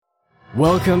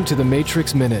Welcome to The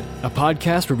Matrix Minute, a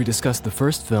podcast where we discuss the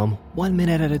first film 1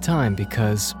 minute at a time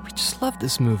because we just love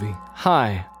this movie.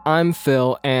 Hi, I'm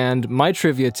Phil, and my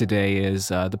trivia today is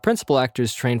the principal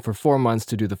actors trained for 4 months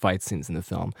to do the fight scenes in the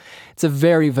film. It's a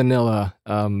very vanilla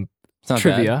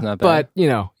trivia, not bad. but,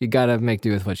 you gotta make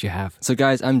do with what you have. So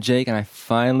guys, I'm Jake, and I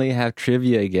finally have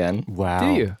trivia again. Wow.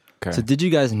 Do you? Okay. So did you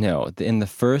guys know that in the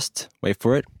first, wait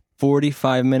for it,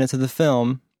 45 minutes of the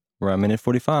film, we're on minute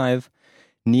 45,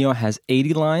 Neo has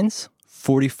 80 lines,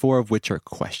 44 of which are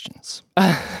questions.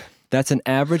 That's an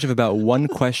average of about 1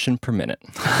 question per minute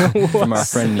from our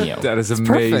friend Neo. That is It's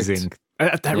amazing.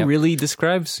 That Yep. really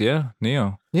describes,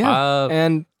 Neo. Yeah,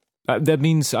 and That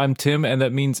means I'm Tim, and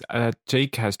that means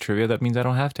Jake has trivia. That means I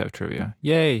don't have to have trivia.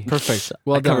 Yay. perfect. I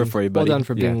Well done. cover for you, buddy. Well done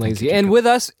for being thank lazy. you, And Jacob. with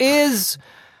us is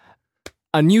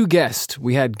a new guest.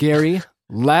 We had Gary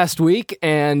last week,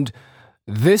 and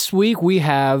this week we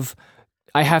have,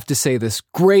 I have to say this,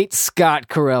 great Scott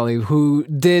Corelli, who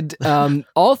did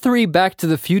all 3 Back to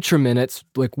the Future minutes,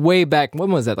 like way back,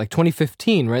 when was that, like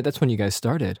 2015, right? That's when you guys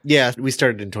started. Yeah, we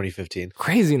started in 2015.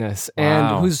 Craziness. Wow.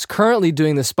 And who's currently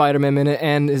doing the Spider-Man minute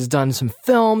and has done some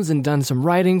films and done some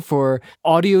writing for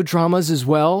audio dramas as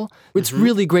well. It's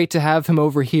really great to have him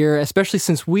over here, especially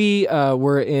since we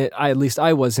were in, at least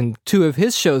I was in 2 of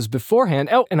his shows beforehand.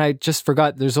 Oh, and I just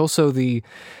forgot, there's also the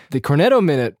Cornetto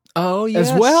minute Oh, yes.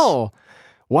 as well.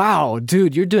 Wow,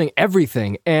 dude, you're doing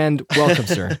everything. And welcome,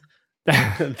 sir,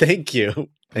 Thank you.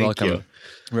 Thank Welcome. you.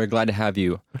 We're glad to have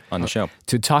you on the show.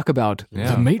 to talk about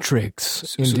Yeah. The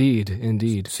Matrix.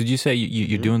 Indeed. So did you say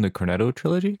you're doing the Cornetto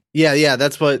trilogy? Yeah,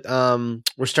 that's what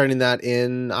we're starting that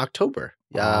in October.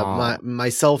 Wow.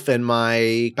 Myself and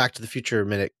my Back to the Future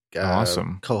Minute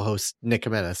Awesome. co-host Nick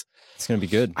Jimenez. It's going to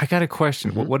be good. I got a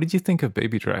question. What did you think of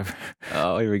Baby Driver?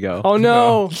 Oh, here we go. Oh,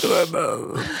 no.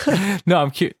 No,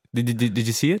 I'm curious. Did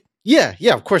you see it? Yeah,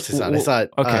 of course I saw it. I saw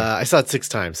it. Okay. I saw it 6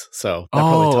 times. So that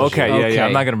probably tells you. okay. Yeah. Okay.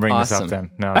 I'm not going to bring this Awesome. up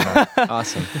then. No.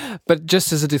 Awesome. But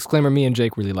just as a disclaimer, me and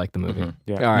Jake really like the movie.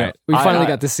 Yeah. All right. No, We I- finally I-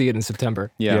 got to see it in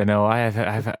September. Yeah. No, I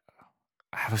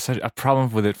have such a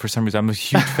problem with it for some reason. I'm a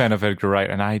huge fan of Edgar Wright,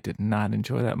 and I did not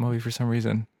enjoy that movie for some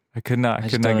reason. I could not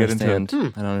just get don't into it.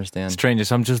 understand. I don't understand. Strange.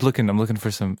 So I'm looking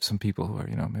for some people who are,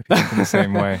 maybe thinking the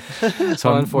same way. So Well, I'm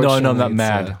not unfortunately,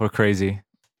 mad it's, or crazy.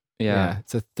 Yeah.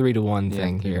 It's a 3-to-1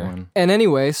 thing 3 to here. 1. And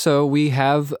anyway, so we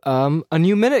have a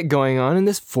new minute going on in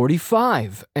this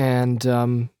 45. And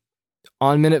on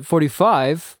minute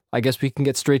 45, I guess we can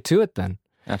get straight to it then.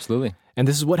 Absolutely. And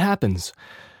this is what happens.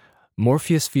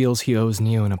 Morpheus feels he owes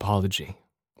Neo an apology.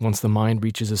 Once the mind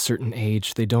reaches a certain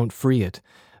age, they don't free it.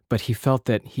 But he felt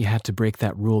that he had to break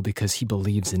that rule because he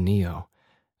believes in Neo.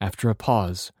 After a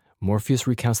pause, Morpheus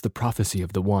recounts the prophecy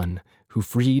of the One, who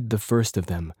freed the first of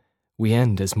them. We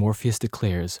end as Morpheus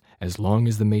declares, as long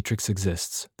as the Matrix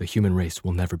exists, the human race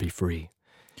will never be free.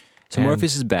 So And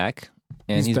Morpheus is back,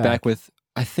 and he's back. back with,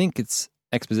 I think it's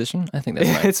exposition. I think that's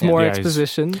right. It's Yeah. more Yeah, he's-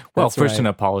 exposition. Well, That's first right. an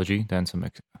apology, then some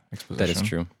exposition. That is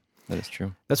true. That is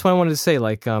true. That's what I wanted to say.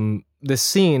 Like, this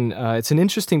scene, it's an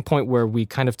interesting point where we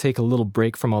kind of take a little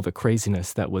break from all the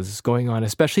craziness that was going on,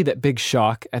 especially that big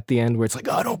shock at the end where it's like,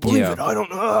 I don't believe Yeah. it, I don't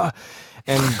know.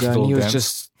 And Little Neo's dance.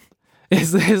 just,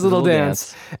 his little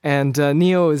dance. And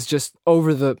Neo is just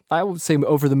over the, I would say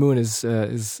over the moon is not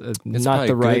probably the a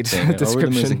good right thing. Over the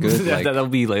moon is a description. good, like, That'll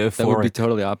be like that would be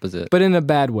totally opposite. But in a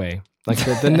bad way. Like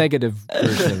the negative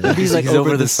version. of it. he's like he's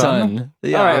over the sun.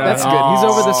 All right, that's good. He's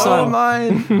over the sun.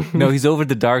 mine. No, he's over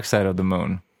the dark side of the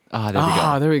moon. Ah, there we go.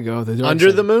 Ah, there we go. The dark Under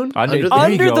side. the moon? There you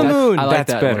Under go. the moon. I like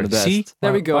That's that better. one the best. See,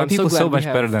 There we go. Why I'm so people glad so we much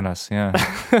have- better than us. Yeah,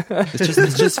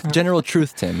 It's just general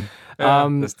truth, Tim.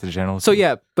 that's the general. So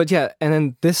yeah, and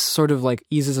then this sort of like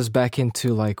eases us back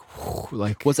into like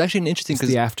Well, it's actually interesting it's because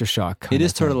the aftershock. it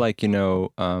is sort of like,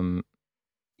 when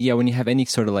you have any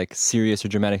sort of like serious or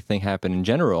dramatic thing happen in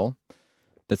general,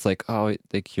 that's like, oh,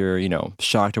 like you're,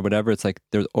 shocked or whatever. It's like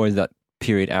there's always that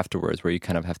period afterwards where you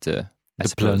kind of have to, I The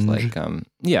suppose, plunge.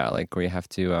 like, like where you have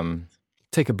to,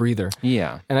 take a breather,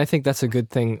 yeah. and I think that's a good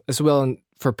thing as well. And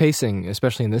for pacing,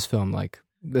 especially in this film, like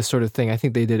this sort of thing, I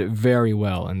think they did it very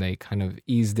well, and they kind of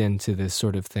eased into this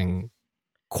sort of thing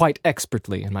quite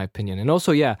expertly, in my opinion. And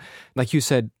also, yeah, like you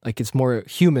said, like it's more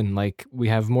human. Like we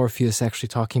have Morpheus actually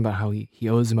talking about how he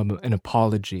owes him an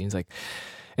apology. He's like,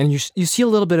 and you see a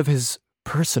little bit of his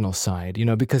personal side,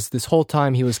 because this whole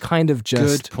time he was kind of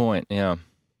just Good point, yeah.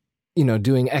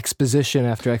 doing exposition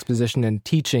after exposition and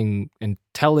teaching and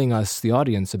telling us, the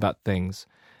audience, about things.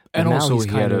 and now also he's he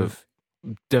kind had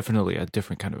definitely a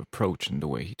different kind of approach in the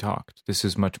way he talked. This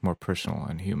is much more personal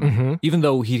and human. Mhm. Even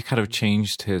though he kind of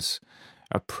changed his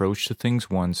approach to things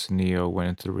once Neo went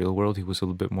into the real world, he was a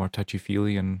little bit more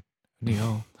touchy-feely and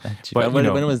Neo. But you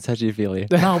know- when it was touchy-feely.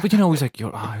 No, but he's like,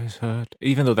 your eyes hurt.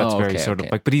 Even though that's Oh, very okay, sort okay.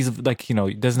 of like, but he's like, he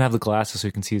doesn't have the glasses so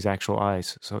you can see his actual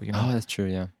eyes. So, Oh, that's true,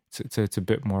 yeah. it's a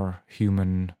bit more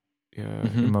human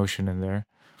Mhm. emotion in there.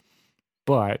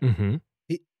 But Mm-hmm.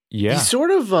 yeah, He's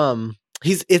sort of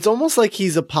it's almost like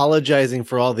he's apologizing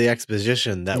for all the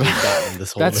exposition that we've gotten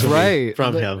this whole That's movie right.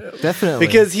 from him. Definitely.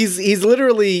 Because he's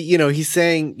literally, he's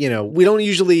saying, we don't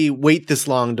usually wait this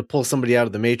long to pull somebody out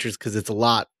of the Matrix because it's a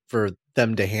lot for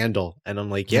them to handle. And I'm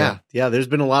like, yeah, there's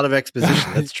been a lot of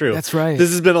exposition. That's true. That's right.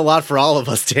 This has been a lot for all of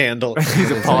us to handle. he's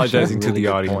That's apologizing actually a to the really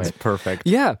good audience. point. Perfect.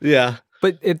 Yeah, Yeah.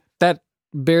 but that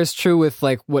bears true with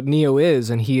like what Neo is,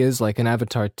 and he is like an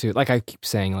avatar to, like I keep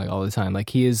saying like all the time, like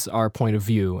he is our point of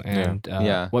view, and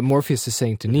Yeah. what Morpheus is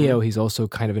saying to Neo, he's also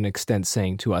kind of an extent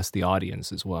saying to us, the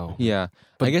audience, as well. Yeah.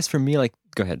 But- I guess for me, like,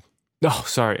 go ahead. Oh,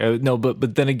 sorry. No,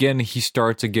 but then again, he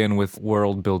starts again with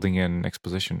world building and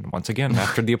exposition. Once again,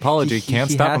 after the apology, He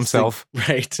can't stop has to- himself.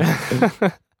 Right.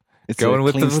 It's Going a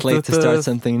with clean the- slate to the- start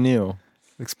something new.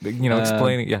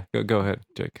 Explaining. Yeah, go ahead,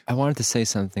 Jake. I wanted to say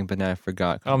something, but now I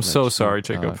forgot. I'm so sorry,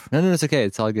 Jacob. No, it's okay.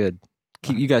 It's all good.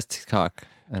 Keep you guys talk,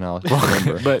 and I'll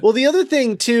remember. But Well, the other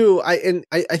thing too, I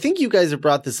think you guys have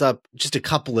brought this up just a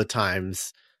couple of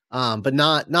times, but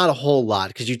not a whole lot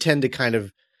because you tend to kind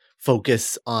of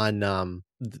focus on,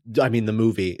 the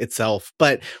movie itself.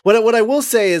 But what I will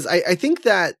say is, I think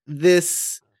that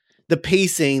the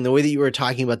pacing, the way that you were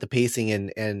talking about the pacing,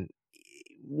 and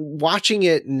watching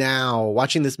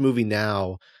this movie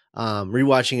now,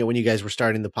 rewatching it when you guys were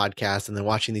starting the podcast, and then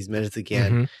watching these minutes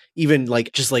again, Mhm. even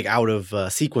like just like out of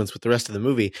sequence with the rest of the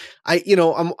movie.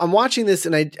 I'm watching this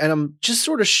and I'm just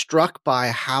sort of struck by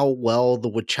how well the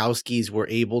Wachowskis were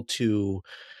able to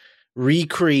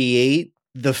recreate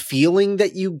the feeling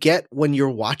that you get when you're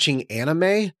watching anime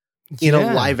in a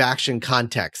Yeah. live action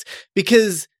context,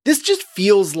 because this just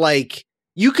feels like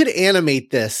you could animate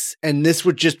this and this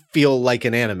would just feel like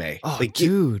an anime. Oh, like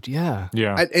dude, yeah.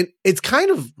 yeah, and it's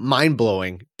kind of mind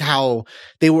blowing how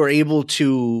they were able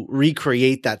to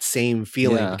recreate that same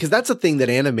feeling, Yeah. because that's a thing that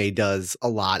anime does a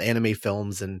lot. Anime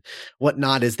films and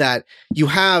whatnot is that you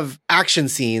have action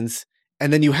scenes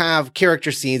and then you have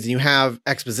character scenes and you have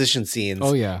exposition scenes.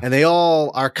 Oh yeah. And they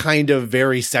all are kind of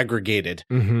very segregated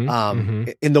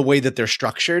Mm-hmm. in the way that they're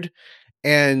structured.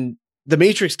 And The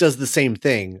Matrix does the same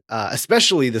thing,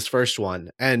 especially this first one.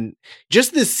 And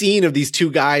just this scene of these two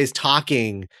guys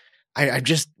talking, I'm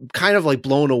just kind of like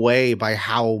blown away by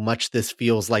how much this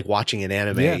feels like watching an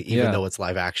anime, Yeah, even though it's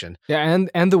live action. Yeah,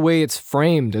 and the way it's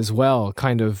framed as well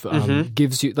kind of Mhm.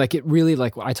 gives you, like, it really,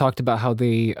 like I talked about how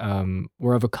they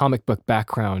were of a comic book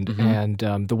background, Mhm.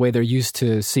 and the way they're used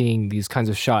to seeing these kinds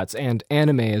of shots, and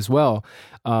anime as well.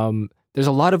 There's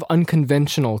a lot of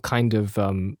unconventional kind of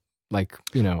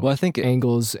Well, I think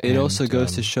angles. it also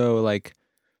goes to and, show like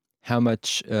how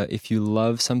much if you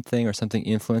love something or something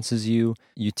influences you,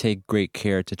 you take great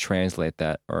care to translate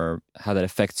that, or how that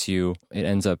affects you. It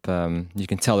ends up you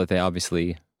can tell that they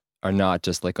obviously are not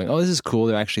just like going, oh, this is cool.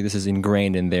 They're actually, this is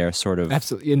ingrained in their sort of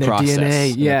absolutely in their process, DNA.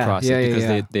 in their Yeah, process, yeah, because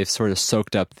yeah. they've sort of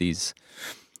soaked up these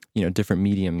different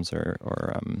mediums or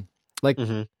Like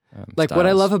Mhm. what I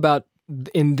styles. love about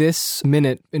in this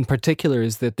minute in particular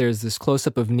is that there's this close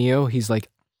up of Neo. He's like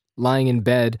lying in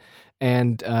bed,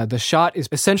 and the shot is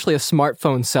essentially a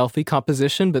smartphone selfie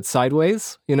composition, but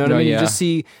sideways. You know what I Oh, mean? yeah. You just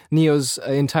see Neo's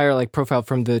entire like profile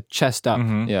from the chest up,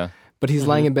 Mhm. Yeah. but he's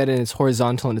lying in bed and it's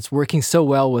horizontal, and it's working so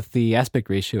well with the aspect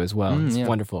ratio as well. It's yeah.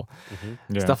 wonderful.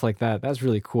 Yeah. Stuff like that. That's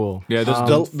really cool. Yeah,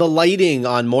 those- The lighting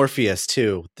on Morpheus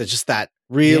too. That's just that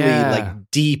really Yeah.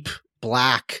 like deep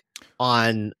black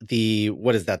on the,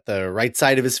 what is that? The right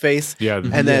side of his face. yeah,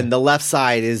 And then the left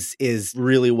side is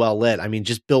really well lit. I mean,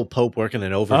 just Bill Pope working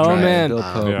in overdrive. Oh, man. Bill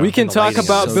Pope. Yeah. We can and the talk lighting is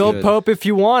about so Bill good. Pope if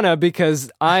you wanna, because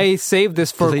I saved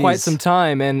this for quite Please. some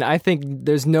time, and I think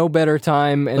there's no better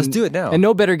time and Let's do it now. and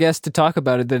no better guest to talk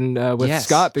about it than with Yes.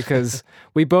 Scott, because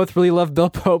we both really love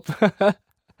Bill Pope.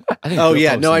 I think Oh Bill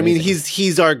yeah, Pope's no, I mean amazing.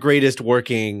 he's our greatest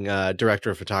working director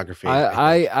of photography.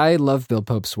 I love Bill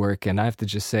Pope's work, and I have to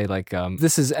just say, like,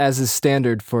 this is, as is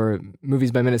standard for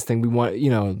movies by minutes thing. We want,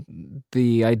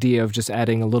 the idea of just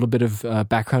adding a little bit of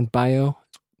background bio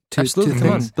to Absolutely. to Come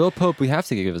on, things. Bill Pope. We have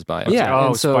to give his bio. Yeah. Oh,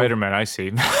 and so- Spider-Man. I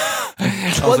see.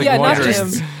 I Well, was yeah, not wondering,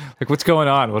 just- like what's going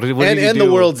on. What did and he and do?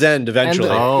 the World's End And eventually.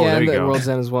 the, Oh, yeah, there and you the go. World's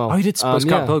End as well. Oh, he did Scott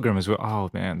yeah. Pilgrim as well. Oh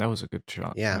man, that was a good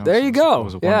shot. Yeah. That There was- you that go.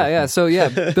 was Yeah. wonderful. So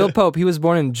yeah, Bill Pope. He was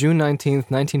born on June 19th,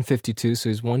 1952. So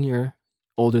he's 1 year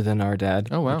older than our dad.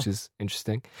 Oh, wow. Which is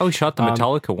interesting. Oh, he shot the Um,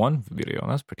 Metallica one video.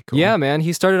 That's pretty cool. Yeah, man.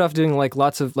 He started off doing like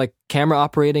lots of like camera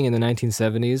operating in the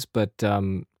 1970s, but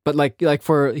like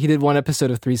he did one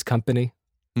episode of Three's Company.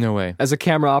 No way. as a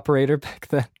camera operator back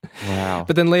then. Wow.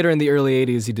 But then later in the early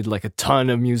 80s, he did like a ton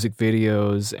of music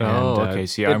videos. And, okay.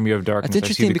 See, Army of Darkness. That's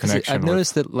I see interesting the because connection I've with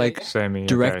noticed that like Sammy.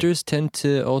 directors tend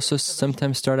to also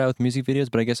sometimes start out with music videos,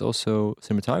 but I guess also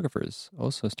cinematographers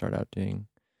also start out doing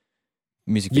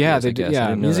music videos. Yeah, I they do. guess. I Yeah,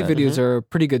 didn't know music that. videos are a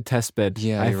pretty good test bed.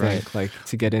 Yeah, I you're think, like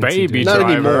to get into. Baby doing- Not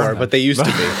Driver. anymore, but they used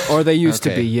to be. or they used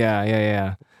to Okay. be.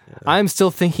 Yeah. I'm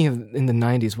still thinking of in the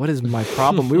 90s. What is my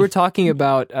problem? We were talking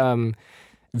about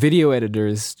video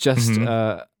editors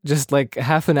just like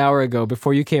half an hour ago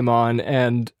before you came on,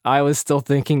 and I was still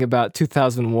thinking about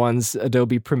 2001's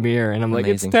Adobe Premiere, and I'm like,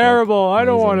 Amazing, it's terrible. Philip. I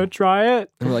don't Amazing. want to try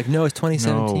it. And we're like, no, it's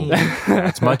 2017. No. Yeah,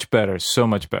 it's much better, so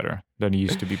much better than it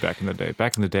used to be back in the day.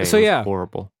 Back in the day, So, it was yeah.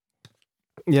 horrible.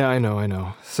 Yeah, I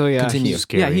know. So yeah, Continue.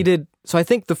 he did. So I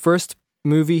think the first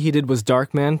movie he did was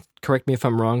Darkman. Correct me if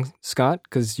I'm wrong, Scott,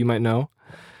 because you might know.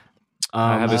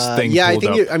 I have this thing yeah, I pulled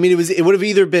think. up. It would have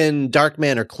either been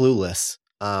Darkman or Clueless.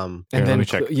 And Here, let then me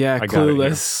check. Yeah, I got it here.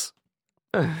 Clueless.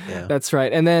 Yeah. That's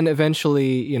right. And then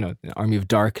eventually, Army of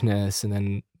Darkness, and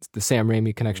then the Sam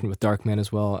Raimi connection with Darkman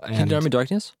as well. He And did Army of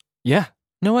Darkness? yeah,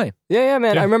 No way. yeah,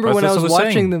 man. Yeah, I remember that's- when I that's was what I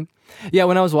was watching saying.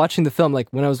 when I was watching the film, like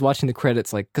when I was watching the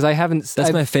credits, like because I haven't.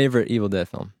 That's my favorite Evil Dead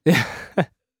film.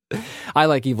 I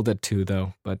like Evil Dead 2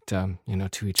 though, but to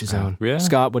each his own. Yeah.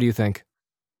 Scott, what do you think?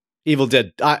 Evil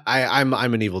Dead. I'm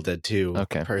an Evil Dead 2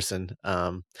 Okay. person.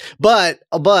 But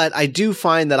I do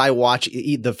find that I watch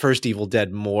the first Evil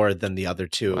Dead more than the other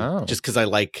two, Wow. just because I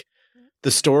like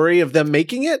the story of them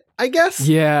making it. I guess.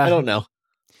 Yeah, I don't know.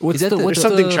 Is that the- There's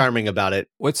something charming about it.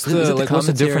 What's Is it the what's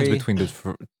the difference commentary? between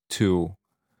the two?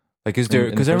 Like, is there? In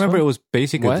the Because I first remember one? it was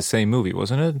basically What? the same movie,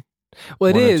 wasn't it? Well,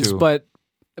 it One or is, two. but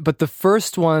the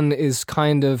first one is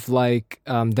kind of like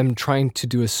them trying to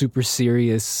do a super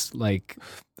serious, like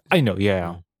I know.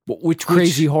 Yeah.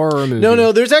 crazy horror movie.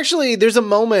 No. There's a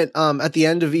moment at the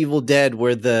end of Evil Dead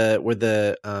where the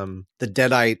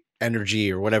Deadite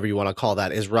energy or whatever you want to call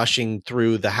that is rushing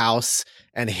through the house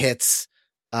and hits.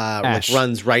 Ash.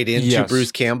 Runs right into Yes.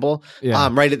 Bruce Campbell. Yeah.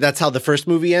 Right. That's how the first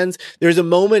movie ends. There's a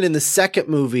moment in the second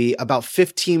movie about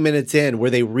 15 minutes in where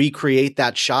they recreate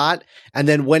that shot. And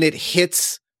then when it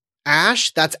hits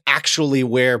Ash, that's actually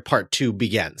where part 2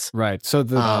 begins. Right. So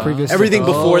the previous Everything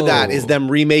before that Oh. is them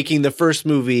remaking the first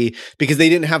movie because they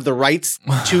didn't have the rights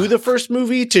to the first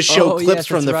movie to show Oh, clips yes,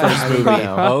 from the that's right. first I movie. remember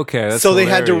now. Okay. That's So they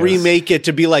had to hilarious. remake it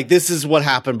to be like, this is what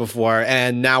happened before,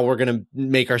 and now we're going to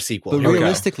make our sequel. But Here we go.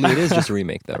 realistically, it is just a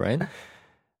remake, though, right?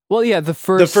 Well, yeah, the The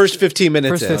first first 15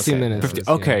 minutes. first is. 15 Okay. minutes. is,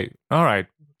 Okay. All right.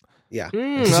 Yeah.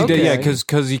 Yeah,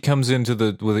 because he comes into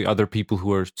with the other people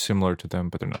who are similar to them,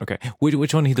 but they're not. Okay,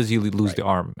 which one does he lose the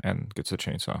arm and gets a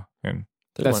chainsaw? And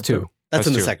Third That's one. two. That's That's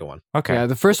in the two. second one. okay, Yeah,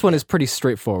 the first one is pretty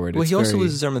straightforward. Well, It's he also very-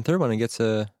 loses his arm in the third one and gets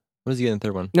a. What does he get in the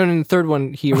third one? No, in the third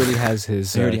one, he already has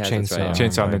his He already has, that's chainsaw. right, yeah.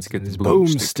 Chainsaw, and then right, he gets his the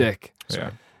boomstick. boomstick. Stick.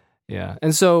 yeah. Yeah,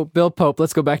 and so Bill Pope.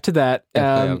 Let's go back to that.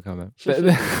 Yeah, I'll comment.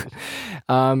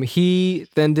 He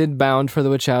then did Bound for the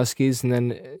Wachowskis, and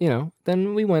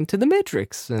then we went to The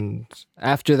Matrix, and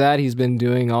after that, he's been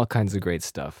doing all kinds of great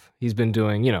stuff. He's been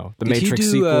doing, the Did Matrix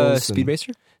he do sequels. Speed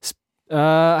Racer?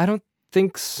 I don't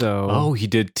think so. Oh, he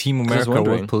did Team was America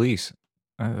wondering. with Police.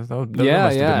 That Yeah,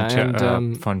 must yeah, have been a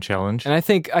and, fun challenge. And I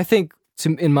think,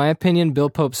 in my opinion, Bill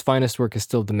Pope's finest work is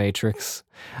still The Matrix.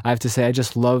 I have to say, I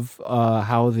just love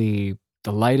how the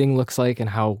lighting looks like and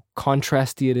how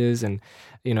contrasty it is, and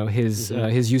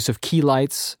his use of key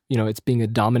lights. It's being a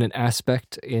dominant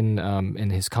aspect in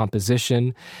his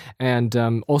composition, and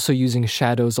also using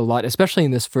shadows a lot, especially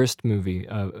in this first movie,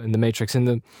 in The Matrix.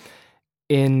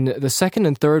 In the second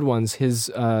and third ones,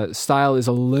 his style is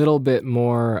a little bit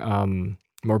more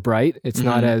bright. It's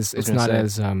not as was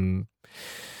gonna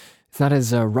it's not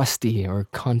as rusty or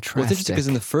contrastic. Well, it's interesting because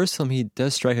in the first film, he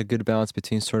does strike a good balance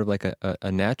between sort of like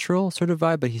a natural sort of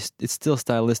vibe, but it's still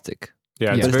stylistic. Yeah,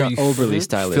 Yeah. it's But it's very not overly film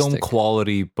stylistic.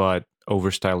 quality, but over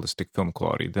stylistic film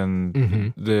quality.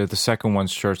 Then Mhm. the second one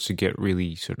starts to get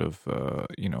really sort of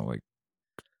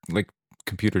like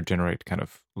computer generate kind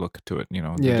of look to it.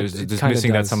 Yeah, there's it there's kinda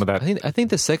missing that does. some of that. I think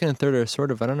the second and third are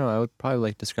sort of, I don't know, I would probably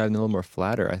like describe them a little more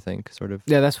flatter, I think, sort of.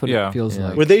 Yeah, that's what Yeah. it feels Yeah.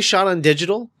 like. Were they shot on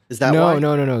digital? Is that no, why?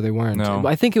 no, they weren't. No.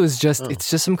 I think it was just Oh. it's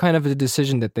just some kind of a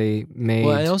decision that they made.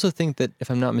 Well, I also think that, if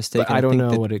I'm not mistaken, I don't think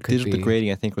know that what it could digital be.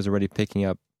 grading, I think, was already picking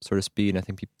up sort of speed, and I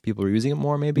think people were using it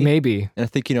more, maybe. Maybe. And I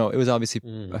think, it was obviously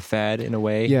a fad in a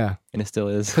way, Yeah. and it still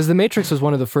is. Because The Matrix was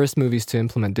one of the first movies to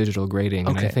implement digital grading,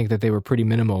 and I Okay. think that they were pretty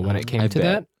minimal when it came I to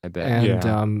bet. that. I bet. And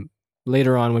Yeah.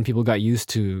 later on, when people got used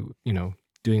to,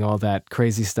 doing all that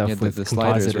crazy stuff Yeah, with the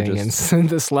sliders were compositing and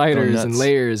the sliders and nuts.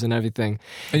 layers and everything.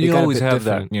 And It you got a always bit have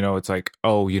different. that, it's like,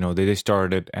 they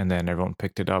started and then everyone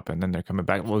picked it up and then they're coming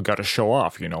back. Well, we got to show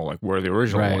off, like we're the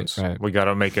original Right, ones. right. We got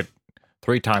to make it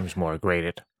 3 times more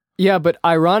graded. Yeah, but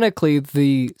ironically,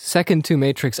 the second 2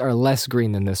 Matrix are less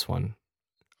green than this one,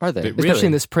 Are they? Really? especially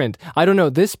in this print. I don't know.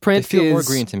 This They print feel is more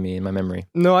green to me in my memory.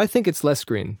 No, I think it's less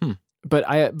green. But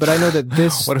I know that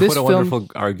this What this a film wonderful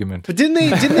argument. But didn't they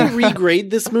regrade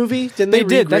this movie? Didn't they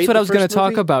did. That's regrade what the I was going to first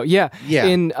talk movie? about. Yeah. Yeah.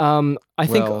 In I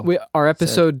think Well our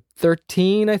episode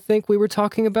 13, I think we were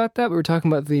talking about that. We were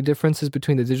talking about the differences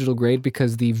between the digital grade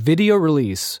because the video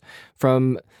release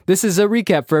from this is a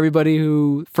recap for everybody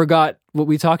who forgot what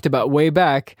we talked about way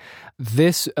back.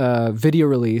 This video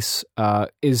release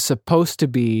is supposed to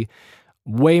be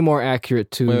way more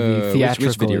accurate to the theatrical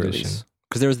which video edition. release?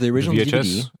 Because there was the original VHS?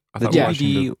 DVD, I the thought we were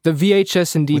DVD The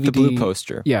VHS and DVD with the blue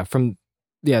poster, Yeah,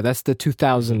 that's the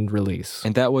 2000 release.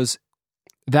 and that was,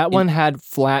 That one had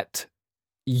flat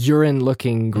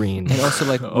urine-looking green. and also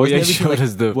like Oh, yeah, everything, showed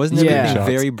us the wasn't Yeah. everything shots.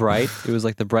 very bright? It was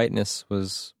like the brightness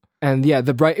was. And yeah,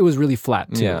 it was really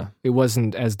flat too. Yeah. It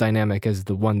wasn't as dynamic as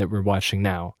the one that we're watching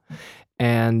now.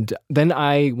 And then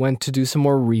I went to do some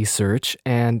more research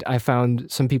and I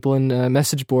found some people in a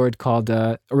message board called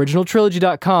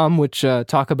originaltrilogy.com, which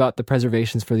talk about the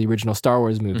preservations for the original Star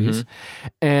Wars movies.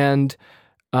 And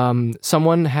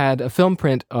someone had a film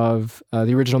print of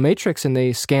the original Matrix and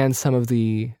they scanned some of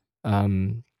the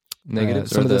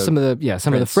Negatives some or of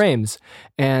the prints? frames,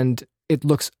 and it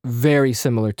looks very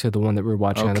similar to the one that we're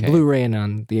watching on the Okay. Blu-ray and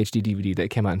on the HD DVD that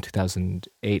came out in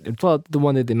 2008. Well, the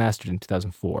one that they mastered in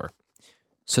 2004.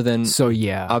 So then, So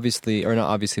yeah, obviously, or not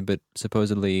obviously, but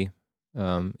supposedly,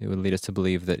 it would lead us to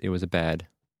believe that it was a bad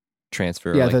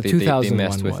transfer. Yeah, like the they 2001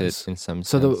 messed with was. it in some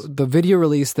so sense. the video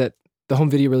release the home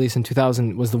video release in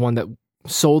 2000 was the one that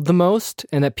sold the most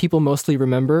and that people mostly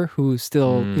remember who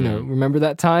still remember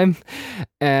that time.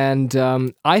 And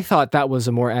I thought that was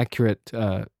a more accurate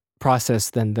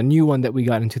process than the new one that we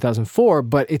got in 2004,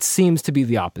 but it seems to be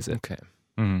the opposite. Okay,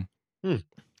 Mhm.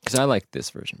 because I like this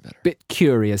version better. Bit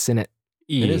curious in it.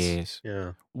 is. Yes.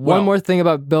 Yeah. One Well- more thing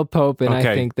about Bill Pope, and I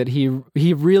Okay. think that he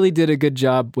really did a good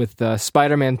job with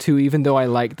Spider-Man 2, even though I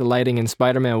liked the lighting in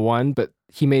Spider-Man 1, but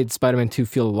he made Spider-Man 2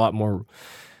 feel a lot more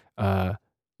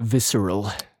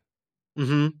visceral.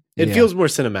 Mm-hmm. It Yeah. feels more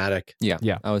cinematic. Yeah,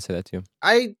 Yeah. I would say that too.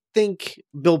 I think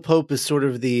Bill Pope is sort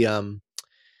of the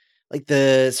like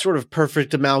the sort of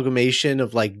perfect amalgamation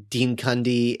of like Dean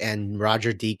Cundy and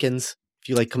Roger Deakins. If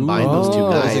you like combine those two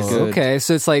Oh, guys. is it good? Okay,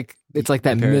 so it's like that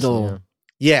Comparison, middle yeah.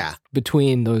 Yeah,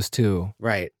 between those two.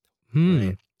 right.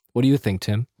 Right. What do you think,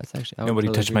 Tim? That's actually I would Nobody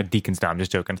totally touched agree. my deacons. No, I'm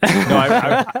just joking.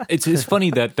 No, it's funny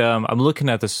that I'm looking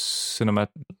at the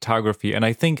cinematography, and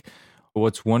I think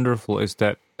what's wonderful is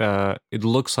that it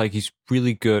looks like he's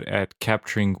really good at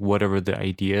capturing whatever the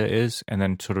idea is, and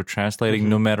then sort of translating,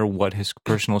 no matter what his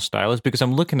personal style is. Because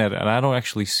I'm looking at it, and I don't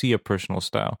actually see a personal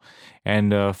style.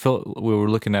 And Phil, we were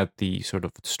looking at the sort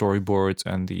of storyboards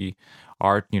and the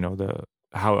art, the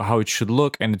how it should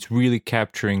look, and it's really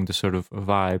capturing the sort of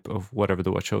vibe of whatever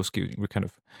the Wachowski we're kind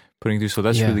of putting through. So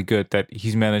that's Yeah. really good that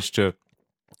he's managed to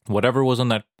whatever was on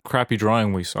that crappy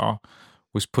drawing we saw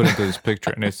was put into this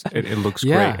picture, and it looks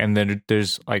Yeah. great. And then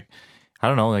there's like, I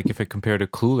don't know, like if I compare to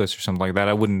Clueless or something like that,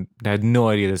 I had no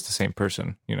idea that's the same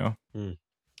person. Yeah,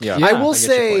 Yeah, I will I get your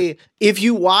say, if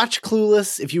you watch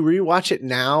Clueless, if you rewatch it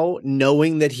now,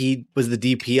 knowing that he was the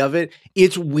DP of it,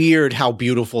 it's weird how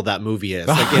beautiful that movie is.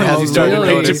 Like it Oh, has started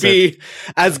really? to be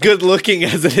as good looking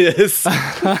as it is.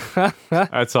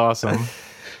 That's awesome.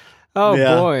 Oh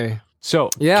Yeah. boy.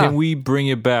 So Yeah. can we bring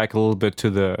it back a little bit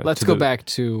to the? Let's to go the- back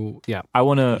to I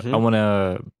wanna Mhm. I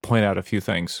wanna point out a few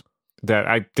things that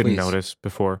I didn't Please. notice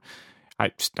before. I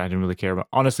didn't really care about.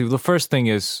 Honestly, the first thing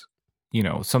is,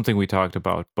 something we talked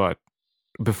about, but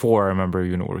before I remember,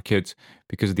 we were kids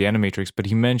because of the Animatrix. But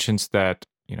he mentions that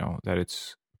that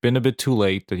it's been a bit too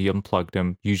late that he unplugged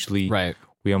them. Usually, right.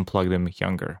 we unplug them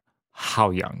younger. How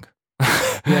young?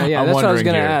 Yeah, I'm that's what I was wondering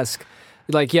going to here. ask.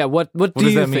 Like, yeah, what do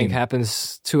does you that think mean?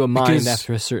 happens to a mind Because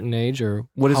after a certain age, or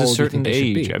What is how a old do you certain think they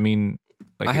should age? be? I mean,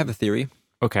 like, I have a theory.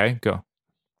 okay, go.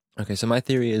 Okay, so my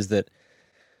theory is that,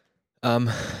 I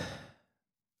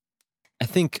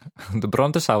think The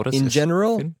Brontosaurus. in is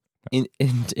general, thin.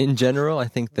 in general, I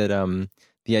think that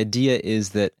the idea is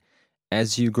that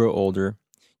as you grow older,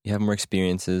 you have more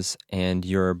experiences, and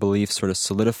your beliefs sort of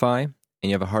solidify, and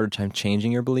you have a harder time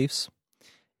changing your beliefs.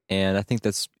 And I think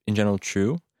that's in general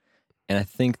true. And I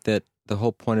think that the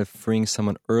whole point of freeing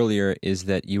someone earlier is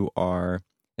that you are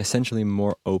essentially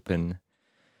more open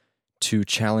to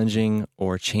challenging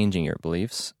or changing your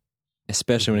beliefs,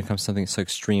 especially when it comes to something so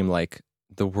extreme like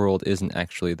the world isn't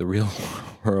actually the real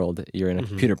world. You're in a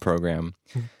computer program.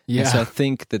 Yeah. And so I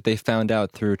think that they found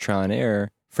out through trial and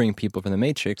error, freeing people from the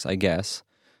Matrix, I guess,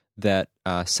 that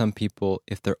some people,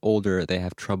 if they're older, they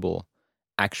have trouble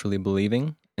actually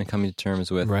believing and coming to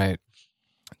terms with Right.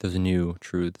 those new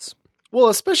truths. Well,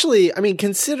 especially, I mean,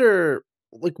 consider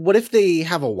like what if they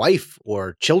have a wife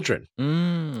or children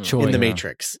Sure. in the yeah.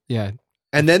 Matrix, Yeah.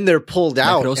 and then they're pulled That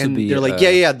out, could also and be, they're like,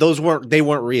 yeah, they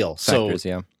weren't real. Factors,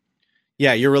 So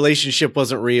yeah, your relationship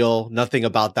wasn't real. Nothing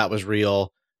about that was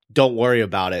real. Don't worry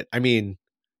about it. I mean,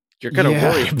 you're gonna Yeah.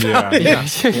 worry about it.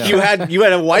 Yeah. You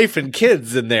had a wife and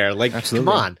kids in there. Like,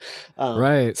 Absolutely. come on,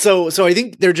 Right. So I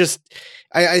think they're just.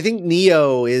 I think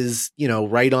Neo is,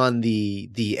 right on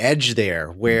the edge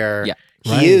there, where Yeah.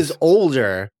 he Right. is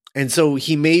older, and so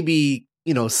he may be,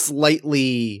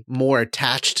 slightly more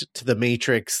attached to the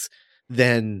Matrix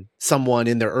than someone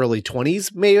in their early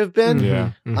 20s may have been.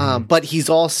 Yeah. Mhm. But he's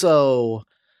also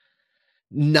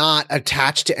not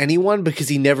attached to anyone because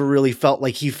he never really felt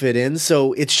like he fit in.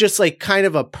 So it's just like kind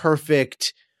of a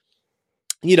perfect,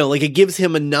 like it gives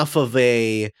him enough of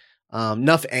a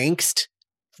enough angst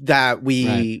that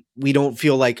we don't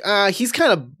feel like he's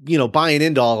kind of buying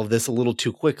into all of this a little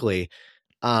too quickly.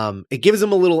 It gives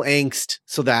him a little angst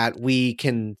so that we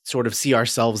can sort of see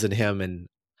ourselves in him and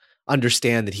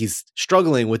understand that he's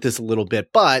struggling with this a little bit,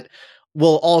 but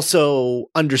we'll also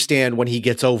understand when he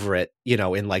gets over it,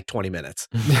 in like 20 minutes.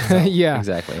 yeah.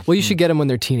 Exactly. Well, you should get them when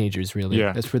they're teenagers, really.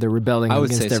 Yeah. That's where they're rebelling I would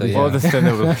against say so, everything. yeah. Oh,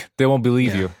 then they won't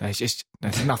believe Yeah. you.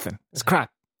 It's nothing. It's crap.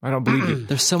 I don't believe you.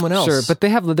 There's someone else. Sure, but they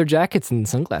have leather jackets and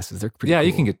sunglasses. They're pretty Yeah,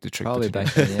 you cool. can get the trick. probably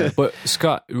That's back then, yeah. But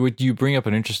Scott, would you bring up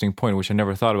an interesting point, which I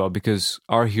never thought about, because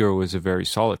our hero is a very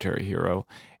solitary hero,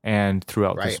 and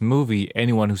throughout this Right. movie,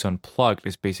 anyone who's unplugged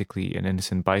is basically an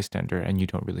innocent bystander, and you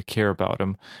don't really care about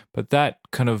him. But that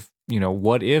kind of,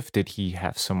 what if did he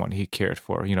have someone he cared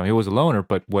for? He was a loner,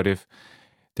 but what if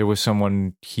there was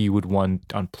someone he would want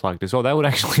unplugged as well? That would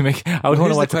actually make. I would want here's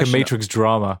to the watch like a question. Matrix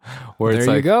drama where There it's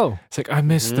you like, go. it's like I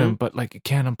miss them, but like you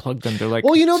can't unplug them. They're like,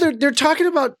 Well, they're talking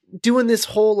about doing this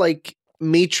whole like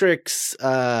Matrix,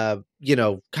 kind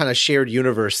of shared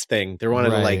universe thing. They're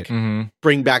wanting to Right. like Mhm.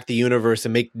 bring back the universe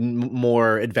and make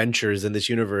more adventures in this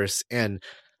universe. And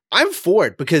I'm for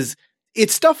it because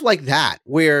it's stuff like that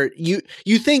where you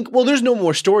think, well, there's no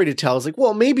more story to tell. It's like,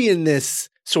 well, maybe in this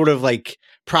sort of like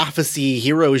prophecy,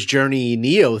 hero's journey,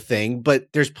 Neo thing, but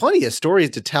there's plenty of stories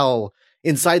to tell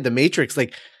inside the Matrix.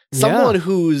 Like someone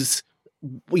who's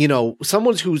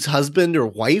husband or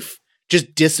wife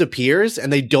just disappears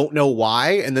and they don't know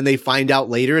why, and then they find out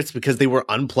later it's because they were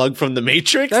unplugged from the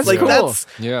Matrix. That's like cool.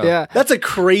 Yeah. that's a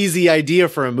crazy idea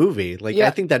for a movie. Like Yeah.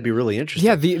 I think that'd be really interesting.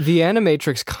 Yeah, the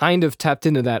Animatrix kind of tapped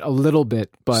into that a little bit,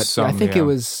 but I think it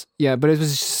was but it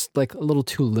was just like a little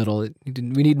too little.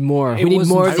 We need more. We need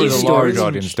wasn't more of for these the large stories.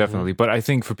 audience, definitely. But I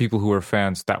think for people who are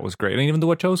fans, that was great. And even the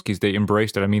Wachowskis, they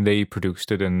embraced it. I mean, they produced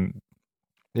it and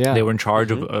Yeah, they were in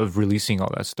charge of releasing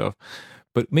all that stuff.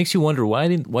 But it makes you wonder why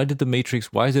did the Matrix?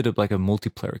 Why is it like a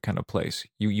multiplayer kind of place?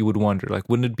 You would wonder, like,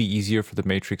 wouldn't it be easier for the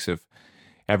Matrix if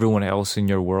everyone else in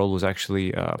your world was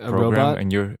actually a program, robot?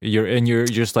 and you're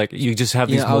just like you just have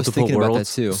these Yeah, I was multiple thinking about that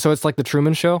worlds? too. So it's like the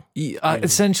Truman Show.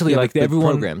 Essentially, Yeah, like but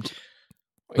everyone programmed.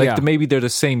 like Yeah. maybe they're the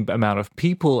same amount of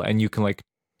people, and you can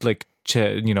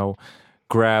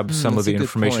grab some of That's the a good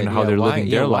information point. on how Yeah, they're why- living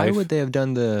yeah, their why life. would they have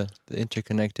done the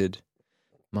interconnected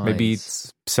minds? Maybe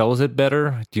it sells it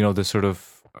better. The sort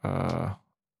of.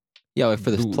 Yeah, like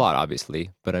for this Ooh. plot,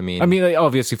 obviously. But I mean, like,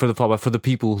 obviously for the plot, but for the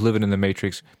people living in the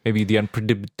Matrix, maybe the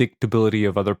unpredictability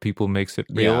of other people makes it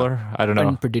realer. I don't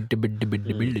know.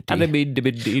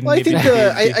 Unpredictability. Well, I think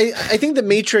I think the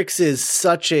Matrix is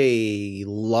such a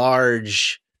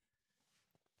large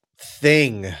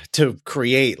thing to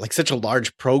create, like such a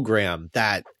large program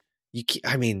that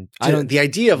the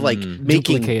idea of like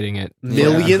making Duplicating it.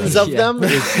 millions of Yeah. them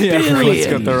is Everyone's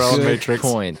got their own good Matrix.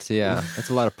 point. Yeah, that's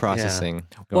a lot of processing.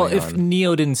 Well, going if on.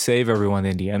 Neo didn't save everyone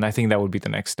in the end, I think that would be the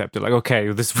next step. They're like, okay,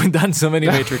 we've done so many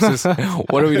Matrixes.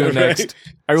 What do we do Right. next?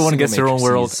 Everyone Single gets their own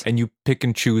world, matrices. and you pick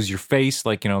and choose your face,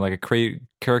 like like a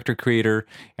character creator,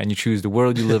 and you choose the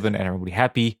world you live in, and everybody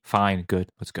happy, fine, good,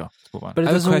 let's go, let's move on. But it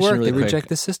I have a doesn't question work. really They quick. reject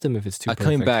the system if it's too perfect.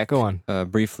 coming back, Go on.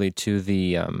 Briefly to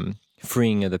the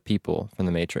freeing of the people from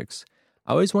the Matrix.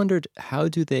 I always wondered, how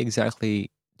do they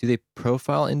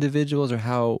profile individuals, or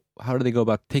how do they go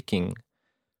about picking,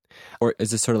 or is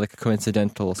this sort of like a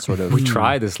coincidental sort of? We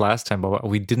tried this last time, but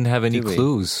we didn't have any Did we?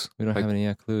 clues. We don't Like, have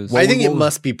any clues. I think it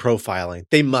must be profiling.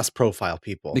 They must profile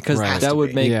people because Right. Has that to would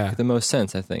be. make Yeah. the most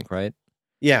sense, I think, right?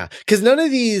 Yeah, because none of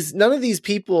these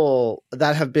people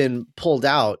that have been pulled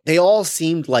out, they all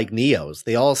seemed like Neos.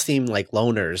 They all seemed like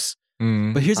loners.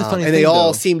 But here's the funny thing, and they all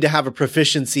though. seem to have a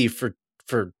proficiency for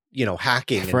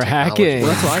hacking. For and technology. hacking. Well,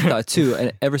 that's what I thought too.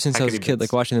 And ever since I was a Hackety kid,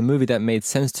 bits. like watching the movie, that made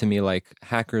sense to me. Like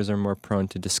hackers are more prone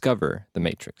to discover the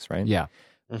Matrix, right? Yeah.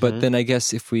 But Mhm. then I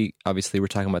guess if we're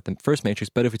talking about the first Matrix,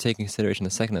 but if we take in consideration the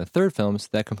second and the third films,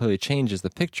 that completely changes the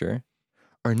picture.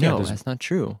 Or no, there's- that's not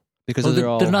true because Well, they're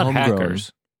all they're not homegrown.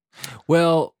 hackers.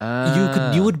 Well,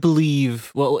 Ah. you would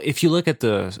believe. Well, if you look at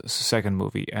the second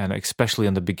movie, and especially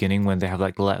in the beginning when they have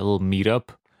like a little meetup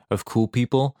of cool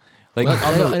people, like Well,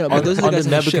 I know, but those are the on guys the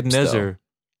in the ships, Nebuchadnezzar.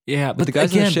 Yeah, But the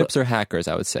guys in again, the ships are hackers,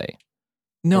 I would say.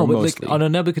 no, or but mostly. like on a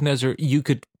Nebuchadnezzar, you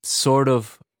could sort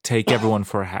of take everyone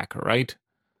for a hacker, right?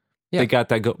 Yeah. They got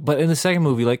that go. But in the second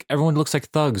movie, like everyone looks like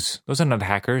thugs. Those are not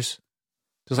hackers.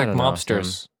 Those I are like don't know,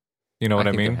 mobsters. You know what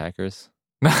I think they're mean? hackers.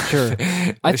 Sure.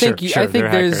 I think they're there's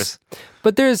hackers.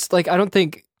 but there's like I don't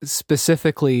think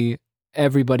specifically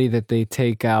everybody that they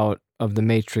take out of the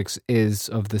Matrix is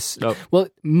of this. Nope. Well,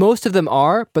 most of them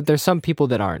are, but there's some people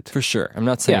that aren't. For sure. I'm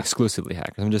not saying Yeah. exclusively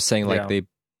hackers. I'm just saying like Yeah.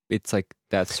 it's like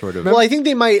that sort of Well, I think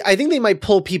they might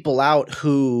pull people out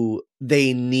who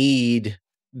they need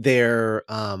their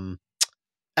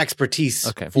expertise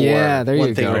Okay. for Yeah, there one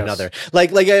you thing go. or another.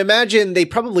 Like I imagine they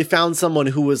probably found someone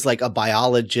who was like a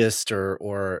biologist or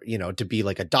to be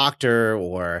like a doctor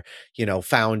or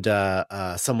found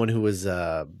someone who was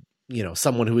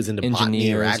someone who was into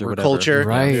botany or Engineers or whatever. agriculture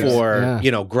Right. for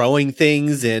Yeah. growing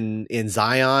things in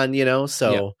Zion,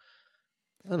 so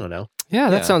I don't know. Yeah,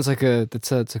 that Yeah. sounds like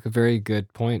it's like a very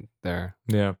good point there.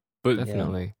 Yeah, but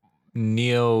Definitely.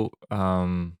 Neo.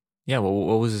 Yeah. Well,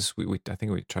 what was this? I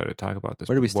think we tried to talk about this.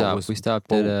 Where did we What stop? was- We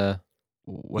stopped what- at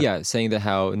what- yeah, saying that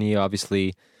how Neo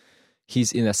obviously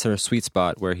he's in that sort of sweet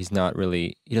spot where he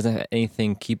doesn't have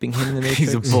anything keeping him in the Matrix.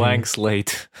 He's a blank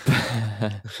slate.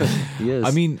 He is.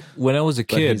 I mean, when I was a but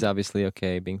kid he's obviously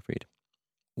okay being freed.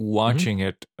 watching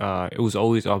it, it was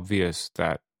always obvious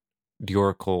that the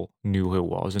Oracle knew who it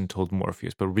was and told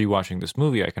Morpheus. But rewatching this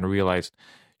movie, I can realize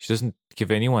she doesn't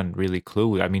give anyone really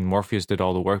clue. I mean, Morpheus did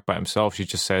all the work by himself. She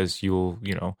just says,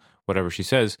 whatever she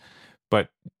says. But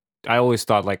I always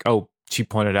thought like, oh, she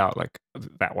pointed out like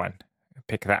that one.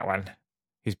 Pick that one.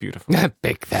 He's beautiful.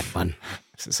 Pick that one.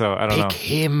 So I don't know.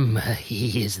 him.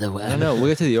 He is the I one. don't know. We'll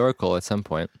get to the Oracle at some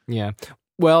point. Yeah.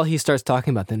 Well, he starts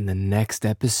talking about that in the next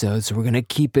episode, so we're gonna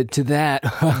keep it to that.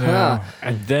 Yeah.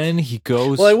 And then he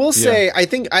goes. Well, I will Yeah. say, I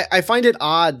think I find it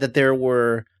odd that there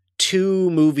were two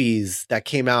movies that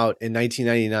came out in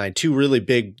 1999, two really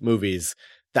big movies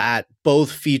that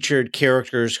both featured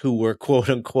characters who were quote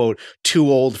unquote too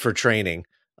old for training.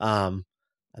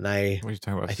 And I What are you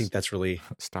talking about? think that's really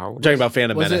Star Wars. I'm talking about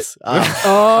Phantom Was it- Menace.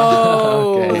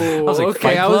 Oh, Okay. I was like,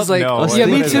 Fight I was Club? like, No, I was yeah,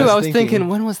 me thinking- too. I I was was thinking, thinking-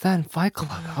 when was that in Fight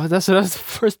Club? Oh, that was the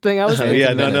first thing I was thinking.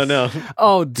 yeah, no.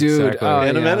 Oh, dude. Exactly. Oh,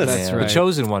 Phantom yeah, Menace. that's Yeah. The right.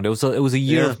 chosen one. It was a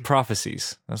year Yeah. of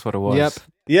prophecies. That's what it was. Yep.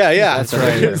 Yeah, That's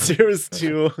right. There was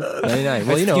two. 99.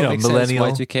 Well, You it know, makes millennial.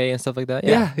 sense. Y2K and stuff like that.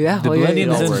 Yeah, yeah. The well, yeah,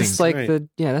 millennium it's is just ending.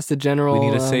 like that's the general. We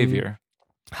need a savior.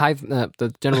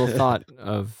 The general thought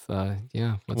of what's One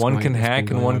going- can what's been hack and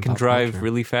going on one in can pop drive culture.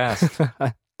 really fast.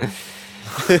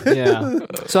 Yeah.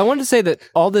 So I wanted to say that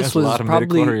all this There's a was lot of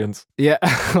probably midichlorians. yeah.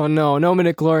 Oh no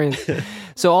midichlorians.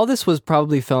 So all this was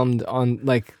probably filmed on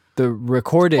like the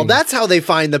recording. Well, that's how they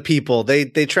find the people. They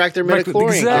track their Right, midichlorian.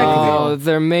 exactly. oh,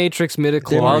 their Matrix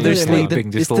midichlorians. While they're It's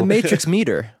sleeping, the- just it's the Matrix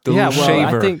meter. The Yeah, little well, I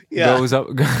shaver think- Yeah. goes up.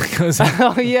 Goes up.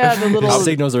 Oh yeah, the little The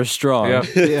signals are strong. Yeah.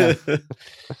 yeah.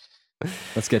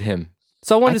 Let's get him.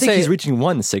 So I I wanted to think say he's reaching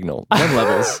one signal, one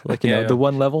levels, like Yeah. the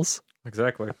one levels.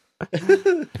 Exactly.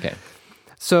 Okay,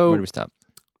 so where do we stop?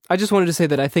 I just wanted to say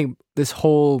that I think this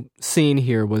whole scene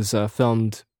here was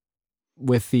filmed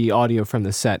with the audio from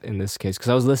the set in this case because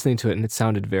I was listening to it and it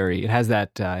sounded very. It has that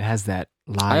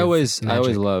live. I always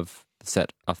magic. love the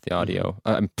set off the audio.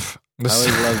 I always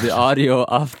love the audio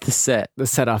off the set. the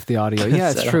set off the audio. Yeah,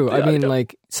 it's Set off true. the I mean, audio.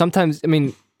 like sometimes,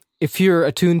 if you're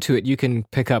attuned to it, you can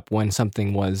pick up when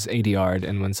something was ADR'd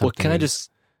and when something. Well, can I is- just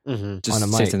On a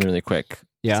say mic. something really quick?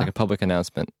 Yeah. It's like a public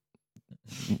announcement.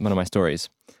 One of my stories.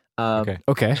 Okay.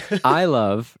 Okay. I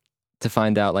love to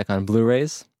find out, like on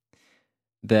Blu-rays,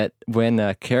 that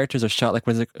when characters are shot, like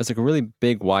when it's like a really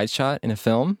big wide shot in a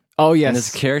film, Oh and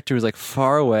this yes. character is like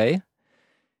far away.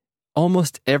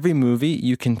 Almost every movie,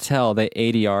 you can tell they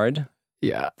ADR'd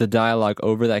Yeah. the dialogue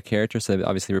over that character, so they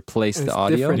obviously replaced It's the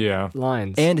audio. different. Yeah.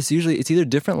 Lines. And it's either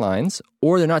different lines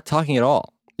or they're not talking at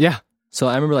all. yeah. So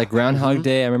I remember like Groundhog Mhm.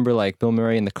 Day. I remember like Bill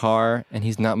Murray in the car, and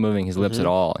he's not moving his lips Mhm. at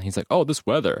all. And he's like, "Oh, this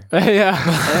weather." Yeah.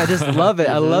 And I just love it.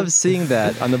 I love seeing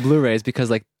that on the Blu-rays because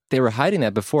like they were hiding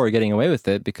that before, getting away with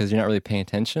it because you're not really paying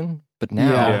attention. But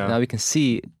now, Yeah. now we can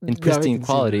see in pristine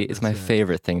quality. It's my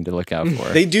favorite thing to look out for.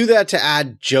 They do that to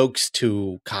add jokes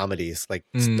to comedies. Like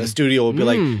the studio will be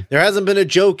Mm. like, there hasn't been a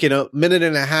joke in a minute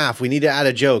and a half. We need to add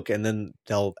a joke. And then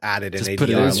they'll add it in Just ADR. put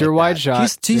it in. There's like your wide that.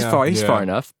 shot. He's Yeah. far. He's Yeah. far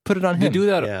enough. Put it on They him. do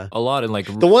that Yeah. a lot in like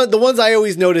The ones I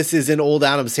always notice is in old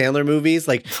Adam Sandler movies.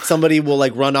 Like somebody will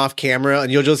like run off camera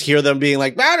and you'll just hear them being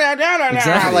like, "Nah, nah, nah, nah, nah,"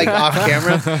 Exactly. like off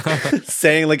camera,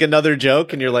 saying like another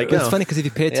joke. And you're like, But it's oh. funny because if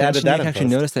you pay They added attention, you that can in actually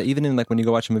post. notice that even in like when you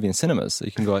go watch a movie in cinemas,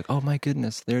 you can go like, "Oh my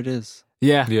goodness, there it is."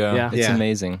 Yeah. Yeah. Yeah. It's Yeah.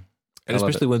 amazing. And I love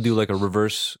especially when they do like a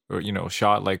reverse or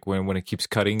shot, like when it keeps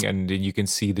cutting and then you can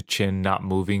see the chin not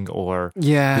moving or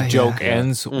Yeah. the joke yeah.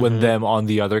 ends with them on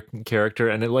the other character.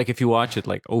 And like if you watch it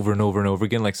like over and over and over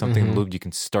again, like something looped, you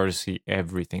can start to see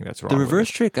everything that's wrong. The with reverse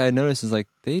it. trick I noticed is like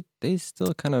they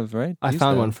still kind of right. I use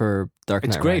found that. one for Dark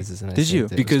It's Knight great. Rises. And I Did saved you?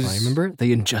 it. It was Because- funny. Remember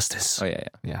the injustice? Oh yeah,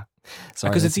 Yeah.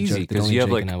 Sorry, Because that's it's a joke easy, that 'cause only you have,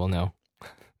 Jake like- and I will know.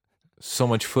 So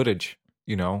much footage,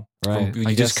 Right. You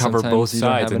I just guess cover sometimes both you don't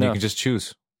sides have and you enough. can just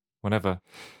choose whenever.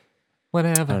 I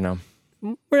don't know.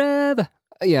 Whatever.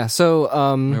 Yeah. So,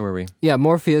 Where were we? yeah,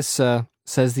 Morpheus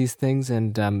says these things,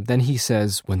 and then he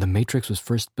says, "When the Matrix was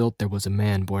first built, there was a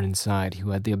man born inside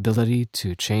who had the ability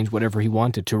to change whatever he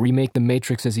wanted, to remake the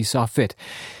Matrix as he saw fit.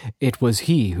 It was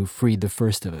he who freed the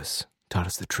first of us, taught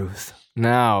us the truth."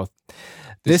 Now,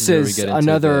 This this is where we is get into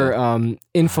another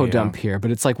info yeah. dump here, but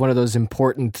it's like one of those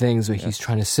important things that he's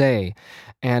trying to say.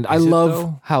 And I Is it, love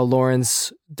though? how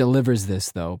Lawrence delivers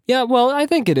this, though. Yeah, well, I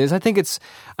think it is. I think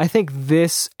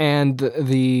this and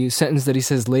the sentence that he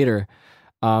says later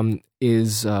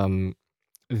is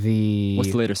the.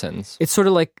 What's the later sentence? It's sort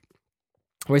of like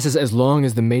where he says, "As long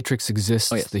as the Matrix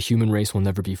exists, Oh, yes. the human race will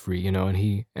never be free." And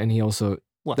he also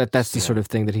Well, that's the yeah. sort of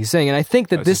thing that he's saying. And I think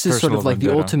that That's this his is sort of personal like the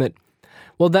vendetta. ultimate.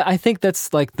 Well, I think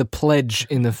that's like the pledge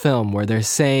in the film where they're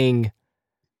saying,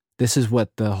 "This is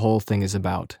what the whole thing is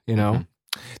about." You know. Mhm.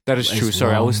 That is As true.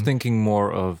 Sorry, I was long- thinking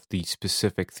more of the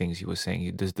specific things he was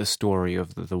saying. The story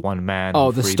of the one man. Oh,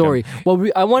 who the freed story. them.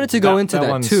 Well, I wanted to go into that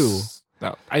one's- too.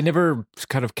 I never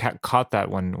kind of caught that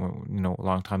one, a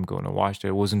long time ago when I watched it.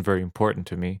 It wasn't very important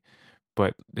to me,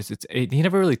 but he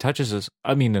never really touches us.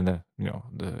 I mean, in the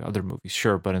the other movies,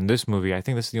 sure, but in this movie, I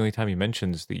think this is the only time he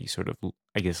mentions the sort of,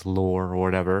 I guess, lore or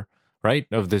whatever, right?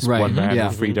 Of this Right, one man yeah.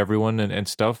 who freed everyone and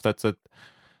stuff. That's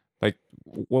like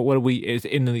what do we is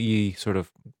in the sort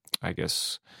of, I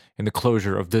guess, in the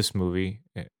closure of this movie,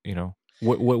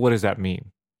 what does that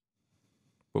mean?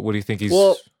 What do you think he's?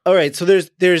 Well, all right. So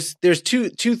there's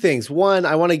two things. One,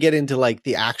 I want to get into like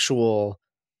the actual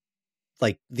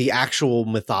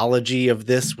mythology of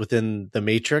this within the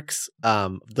Matrix,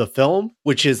 the film,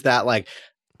 which is that like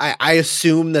I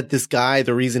assume that this guy,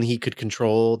 the reason he could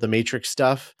control the Matrix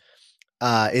stuff,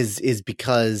 is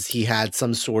because he had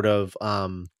some sort of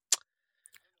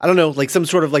I don't know, like some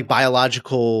sort of like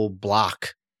biological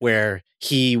block where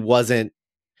he wasn't,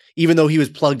 even though he was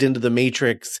plugged into the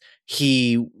Matrix,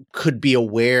 he could be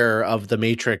aware of the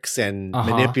Matrix and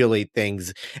manipulate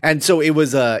things. And so it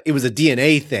was a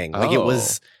DNA thing. Like it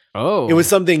was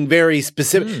something very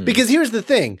specific. Because here's the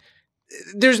thing.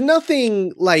 There's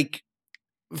nothing like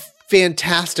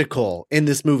fantastical in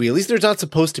this movie. At least there's not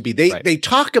supposed to be. They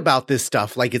talk about this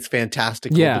stuff like it's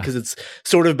fantastical because it's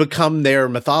sort of become their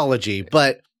mythology,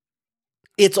 but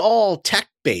it's all tech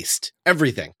based,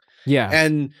 everything. Yeah.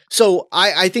 And so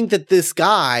I think that this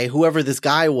guy, whoever this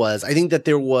guy was, I think that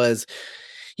there was,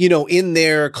 in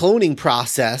their cloning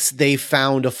process, they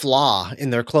found a flaw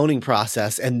in their cloning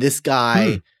process. And this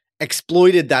guy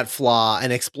exploited that flaw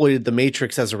and exploited the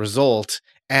Matrix as a result.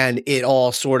 And it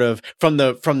all sort of from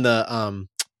the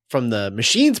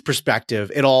machine's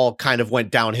perspective, it all kind of went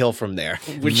downhill from there.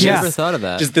 Which Never thought of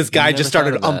that. just this guy Never just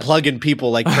started thought of that. unplugging people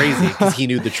like crazy because he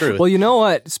knew the truth. Well, you know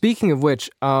what? Speaking of which,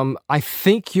 I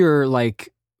think you're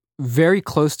like very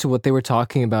close to what they were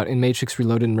talking about in Matrix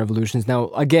Reloaded and Revolutions. Now,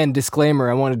 again, disclaimer,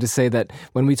 I wanted to say that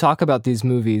when we talk about these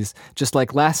movies, just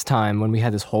like last time when we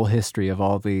had this whole history of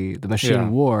all the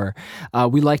machine war,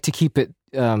 we like to keep it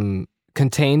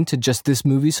contained to just this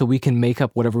movie so we can make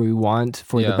up whatever we want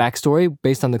for the backstory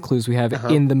based on the clues we have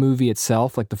in the movie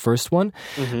itself, like the first one.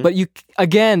 But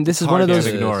this is one of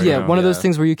those one of those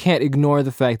things where you can't ignore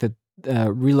the fact that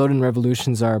Reload and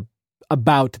Revolutions are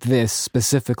about this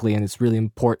specifically, and it's really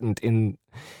important in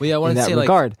that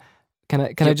regard. Can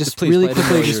I just please, really I didn't know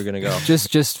quickly you were gonna go.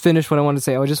 just finish what I wanted to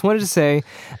say? I just wanted to say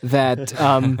that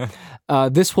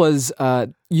this was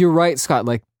you're right, Scott.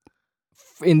 Like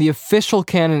in the official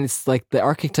canon, it's like the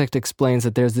architect explains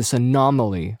that there's this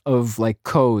anomaly of like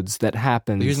codes that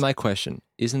happens. Here's my question: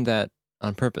 isn't that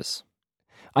on purpose?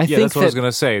 I Yeah, think that's what I was that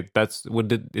gonna say. That's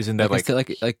what isn't that like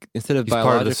instead of he's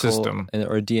part of the biological system.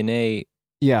 or DNA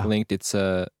yeah, linked, it's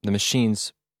the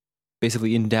machines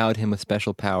basically endowed him with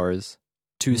special powers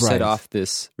to Right. set off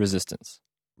this resistance.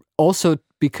 also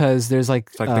because there's like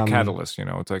it's like the catalyst, you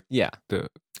know. It's like Yeah.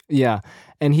 Yeah,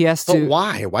 and he has But to.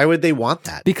 why? Why would they want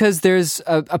that? Because there's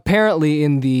apparently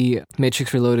in the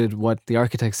Matrix Reloaded, what the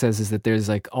architect says is that there's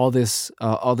like all this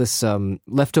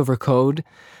leftover code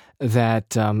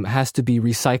that has to be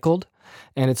recycled,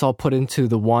 and it's all put into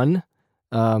the one,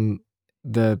 who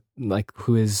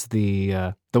is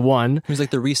the one. He was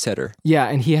like the resetter. Yeah,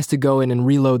 and he has to go in and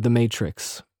reload the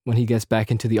Matrix when he gets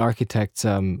back into the architect's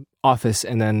office,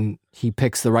 and then he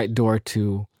picks the right door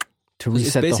to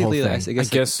reset the whole basically, thing. I I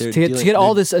guess they're To dealing- get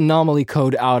all they're- this anomaly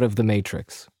code out of the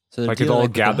Matrix. So they're Like it dealing all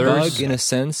with the gathers? bug in a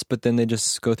sense, but then they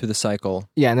just go through the cycle.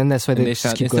 Yeah, and then that's why And they they just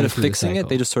found, keep instead going of through the fixing it, cycle.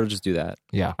 they just sort of just do that.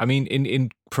 Yeah. I mean, in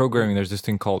programming, there's this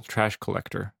thing called trash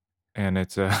collector, and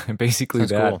it's basically Sounds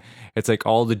that. cool. It's like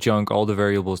all the junk, all the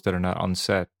variables that are not on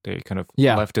set, they kind of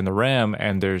Yeah. left in the RAM,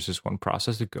 and there's this one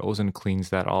process that goes and cleans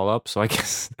that all up. So I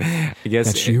guess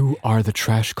That you are the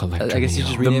trash collector. I guess you Neo.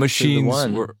 just the rename it to the machines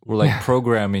one. were like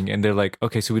programming, and they're like,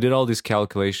 okay, so we did all these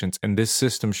calculations, and this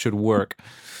system should work.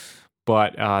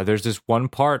 But there's this one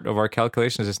part of our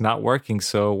calculations that's not working,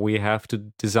 so we have to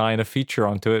design a feature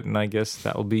onto it, and I guess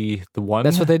that will be the one.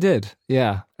 That's what they did.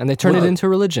 Yeah, and they turned Well, it into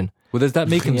religion. Well, does that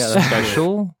make him Yeah, that's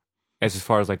special? As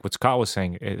far as like what Scott was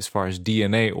saying, as far as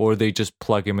DNA, or they just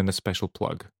plug him in a special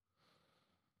plug?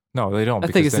 No, they don't. I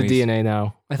think it's the because then DNA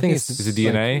now. I think it's Is it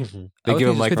DNA? Mhm. They I would give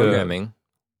think him like it's the programming.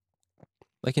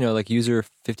 Like, like user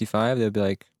 55, they'd be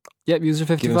like, Yep, user give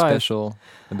him 55. special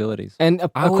abilities. And I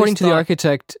always according to the thought-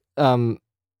 architect,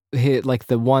 hit like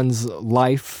the one's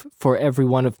life for every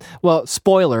one of. Well,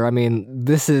 spoiler. I mean,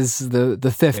 this is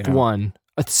the fifth Yeah. one,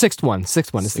 sixth one. It's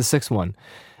the sixth one,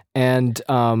 and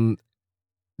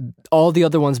all the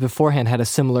other ones beforehand had a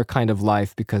similar kind of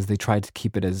life because they tried to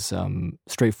keep it as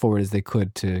straightforward as they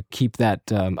could to keep that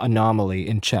anomaly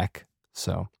in check.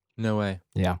 So No way.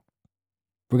 yeah,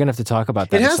 we're gonna have to talk about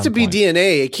that. It at has some to be point.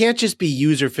 DNA. It can't just be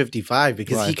user 55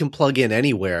 because he Right. can plug in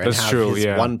anywhere and That's have true, his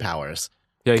yeah. one powers.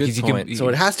 yeah. Good 'cause he point. can, So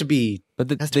it has to be. But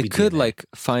Has to they be could DNA. like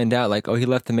find out like, oh, he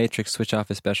left the Matrix, switch off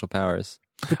his special powers.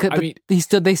 Because, I mean-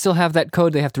 they still have that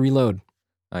code they have to reload.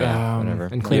 Oh, yeah, whatever.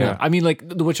 and clean yeah. up. I mean, like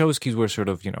the Wachowskis were sort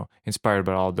of inspired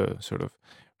by all the sort of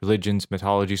religions,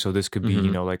 mythology. So this could be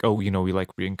Mhm. like we like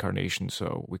reincarnation,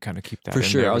 so we kind of keep that For in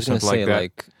sure. there I or was going to something say that.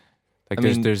 like I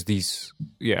there's mean, there's these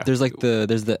there's like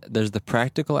there's the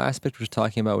practical aspect we're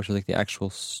talking about, which is like the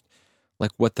actual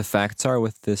like what the facts are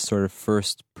with this sort of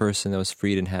first person that was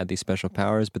freed and had these special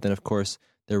powers. But then of course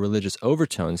there are religious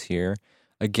overtones here,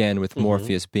 again with Mhm.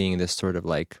 Morpheus being this sort of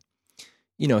like,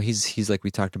 he's like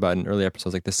we talked about in earlier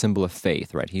episodes, like the symbol of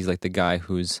faith, right? He's like the guy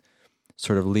who's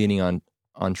sort of leaning on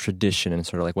tradition and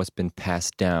sort of like what's been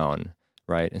passed down,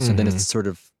 right? And so then Mhm. it's sort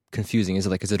of confusing. Is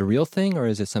it a real thing or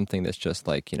is it something that's just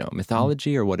like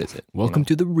mythology or what is it? Welcome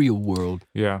to the real world.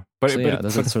 Yeah, but, So, but yeah, it-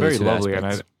 those but are it's sort of very two lovely,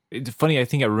 aspects. and it's funny. I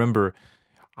think I remember,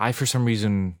 for some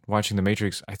reason watching The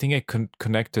Matrix, I think I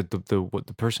connected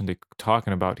the person they're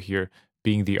talking about here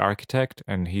being the architect,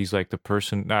 and he's like the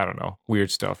person. I don't know,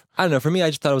 weird stuff. I don't know. For me, I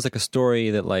just thought it was like a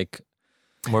story that like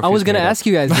I Morpheus was going to made up. ask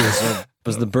you guys this.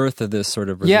 was the birth of this sort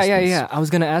of Yeah. resistance. I was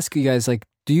going to ask you guys, like,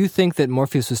 do you think that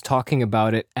Morpheus was talking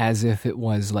about it as if it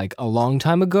was like a long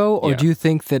time ago, or Yeah. do you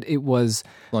think that it was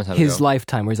Long time his ago.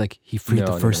 lifetime where he's like, he freed No,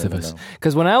 the no, first no, of no, us? no.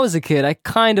 Because when I was a kid, I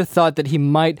kind of thought that he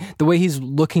might, the way he's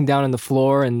looking down on the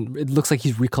floor and it looks like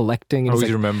he's recollecting. And Oh, he's he's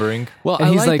like, remembering. Well, and I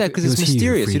he's like like, that because "It it's was he who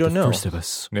mysterious. You freed don't the know. First of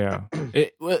us. Yeah.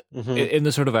 Mhm. In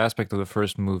the sort of aspect of the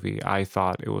first movie, I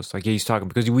thought it was like he's talking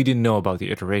because we didn't know about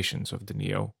the iterations of the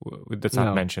Neo. That's not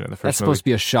No. mentioned in the That's first supposed movie. to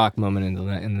be a shock moment in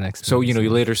the next So movie, you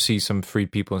later see some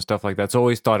freed people and stuff like that. So I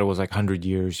always thought it was like 100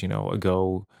 years,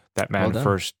 ago that man Well done.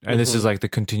 first, and this is like the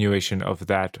continuation of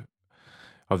that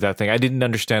thing. I didn't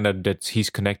understand that he's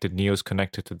connected. Neo's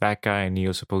connected to that guy, and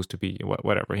Neo's supposed to be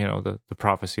whatever, the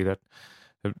prophecy that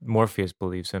Morpheus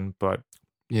believes in. But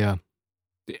Yeah.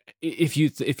 if you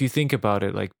think about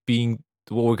it, like being,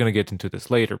 well, we're going to get into this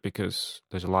later because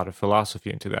there's a lot of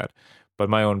philosophy into that. But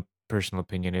my own personal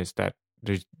opinion is that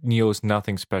Neo is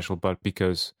nothing special, but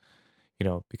because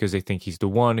they think he's the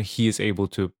one, he is able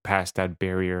to pass that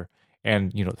barrier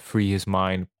and free his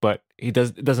mind. But it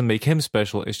doesn't make him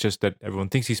special. It's just that everyone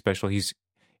thinks he's special. He's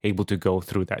able to go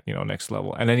through that next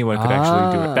level, and anyone could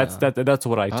actually do it. That's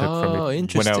what I took from it. Oh,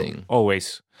 interesting.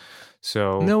 Always.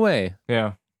 So No way.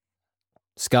 yeah.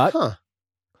 Scott? Huh.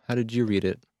 How did you read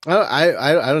it? I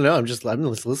don't know. I'm just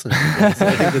listening. To you guys.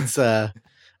 I think it's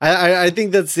I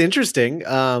think that's interesting.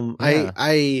 Yeah.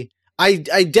 I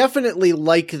definitely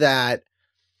like that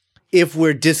if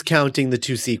we're discounting the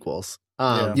two sequels.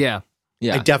 Yeah.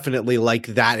 Yeah. I definitely like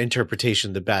that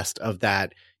interpretation the best, of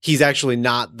that he's actually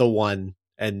not the one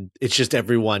and it's just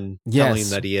everyone telling him Yes.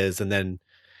 that he is. And then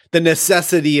the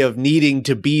necessity of needing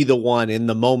to be the one in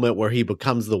the moment where he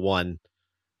becomes the one.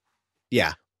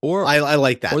 Yeah. Or I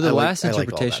like that. Or the I like- last I like all that.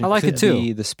 interpretation I like could it too.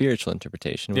 be the spiritual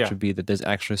interpretation, which Yeah. would be that there's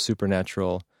actually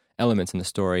supernatural elements in the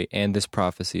story, and this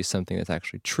prophecy is something that's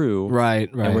actually true,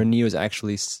 Right. and where Neo is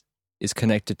actually is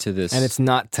connected to this. And it's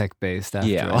not tech based after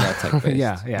Yeah, all. not tech-based.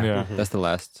 yeah. Yeah. That's the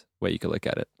last way you could look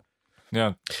at it.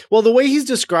 Yeah. Well, the way he's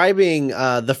describing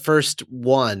the first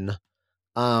one,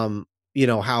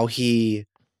 how he,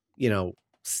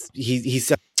 he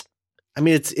said, I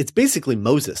mean, it's basically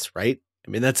Moses, right?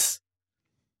 I mean, that's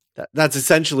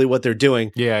essentially what they're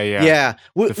doing. Yeah. Yeah,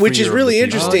 The which is freer of really the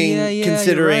people. interesting, Oh, yeah,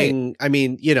 considering, I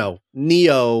mean,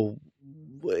 Neo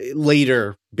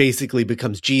later basically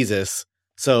becomes Jesus.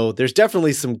 So there's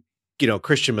definitely some,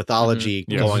 Christian mythology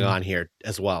Yes. going on here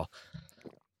as well.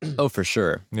 Oh, for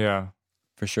sure, Yeah.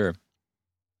 for sure.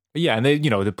 Yeah, and they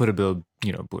put a bit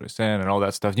of, Buddhist in and all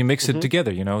that stuff. You mix Mhm. it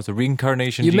together, it's a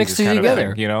reincarnation. You Jesus mix it kind of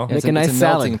together. thing, Make It's a nice it's a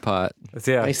salad. melting pot.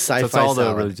 Yeah, Nice so it's sci-fi all the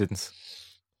salad. religions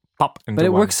pop into But it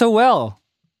one. works so well.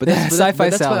 But that's, Sci-fi but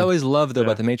that's what salad. I always love though Yeah.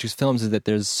 about the Matrix films, is that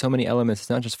there's so many elements. It's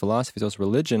not just philosophy; it's also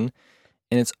religion,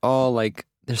 and it's all like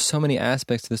there's so many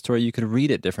aspects to the story. You could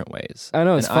read it different ways. I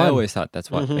know, it's and I fun. always thought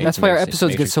that's what. Mhm. made That's why our Matrix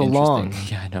episodes get so long.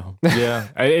 interesting. Yeah, I know.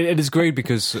 Yeah, it is great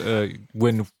because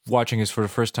when watching this for the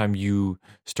first time, you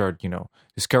start,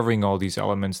 discovering all these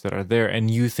elements that are there,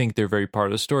 and you think they're very part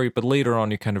of the story, but later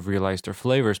on, you kind of realize they're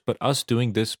flavors. But us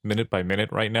doing this minute by minute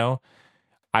right now,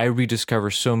 I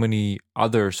rediscover so many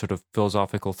other sort of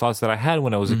philosophical thoughts that I had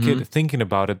when I was a kid thinking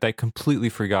about it that I completely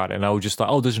forgot. And I was just like,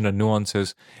 oh, those are the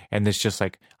nuances. And it's just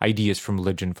like ideas from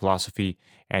religion, philosophy,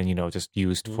 and, just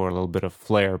used for a little bit of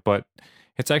flair. But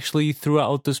it's actually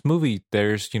throughout this movie,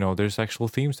 there's actual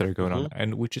themes that are going on,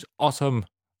 and which is awesome.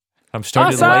 I'm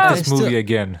starting to like this Awesome! movie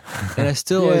again. And I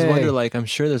still always Yay. wonder, like, I'm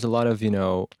sure there's a lot of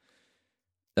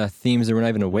themes that we're not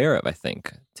even aware of. I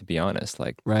think, to be honest,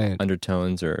 like Right.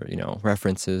 undertones or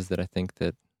references that I think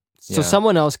that. So yeah.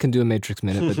 someone else can do a Matrix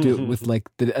Minute, but do it with like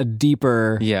a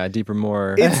deeper. Yeah, deeper,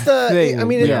 more It's the, Thing, I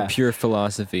mean, yeah. pure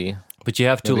philosophy. But you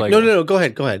have to Yeah, like... no, go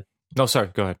ahead. No, sorry,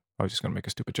 go ahead. I was just going to make a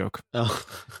stupid joke. Oh.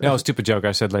 No, a stupid joke.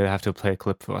 I said like, I have to play a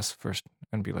clip for us first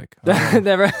and be like, oh,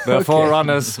 Never. the okay.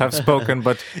 forerunners have spoken,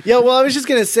 but Yeah, well, I was just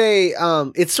gonna say,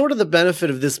 it's sort of the benefit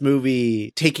of this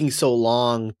movie taking so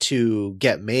long to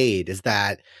get made is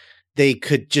that they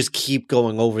could just keep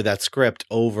going over that script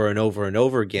over and over and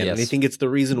over again. And I Yes. think it's the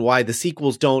reason why the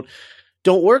sequels don't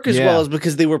work as Yeah. well, is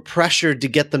because they were pressured to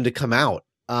get them to come out.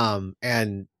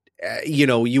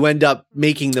 You end up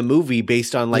making the movie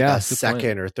based on like Yeah, a good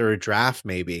second or third draft,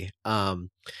 maybe,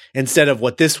 instead of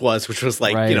what this was, which was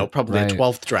like, Right, probably right. a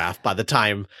 12th draft by the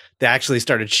time they actually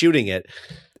started shooting it.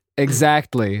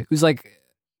 Exactly. It was like,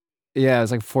 yeah, it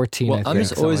was like 14. Well, I think, I'm just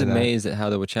something always like that. amazed at how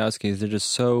the Wachowskis, they're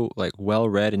just so like well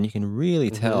read, and you can really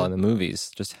tell in the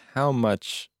movies just how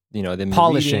much they've been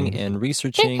Polishing. reading and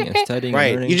researching and studying.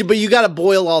 Right. And learning. But you got to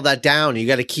boil all that down. You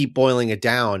got to keep boiling it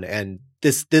down. And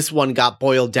this one got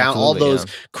boiled down. All Absolutely, those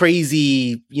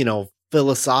crazy,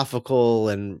 philosophical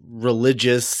and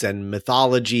religious and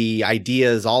mythology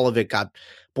ideas, all of it got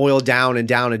boiled down and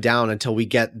down and down until we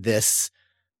get this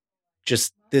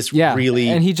Yeah, really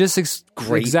and he just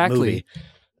great exactly.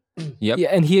 movie. Yep. Yeah,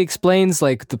 and he explains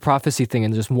like the prophecy thing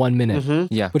in just 1 minute, Mhm.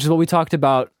 Yeah. which is what we talked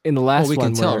about in the last Well, we one.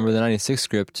 can tell. where- Remember, the '96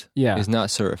 script Yeah. is not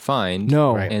so refined.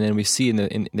 No. Right. And then we see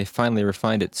they finally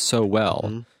refined it so well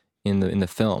Mhm. in the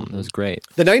film. It was great.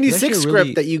 The 96 It's actually script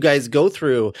really- that you guys go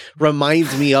through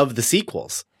reminds me of the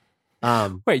sequels.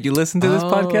 wait, you listen to this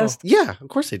Oh. podcast? Yeah, of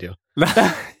course I do.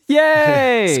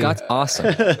 Yay! Scott's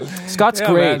awesome. Scott's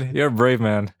Yeah, great. man, you're a brave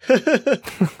man.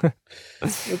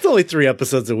 It's only 3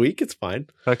 episodes a week. It's fine.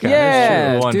 Okay,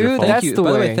 Yeah, wonderful. dude, Thank that's you. the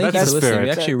By the way. way, thank you That's for listening. spirit. We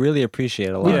actually really appreciate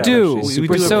it a lot. We do. actually.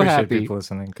 We're do so appreciate happy. people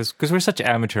listening because we're such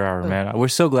amateur hour, man. We're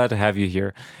so glad to have you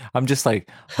here. I'm just like,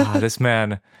 this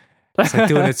man is like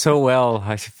doing it so well.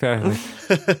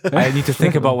 I need to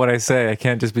think about what I say. I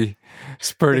can't just be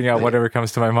spurting out whatever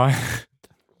comes to my mind.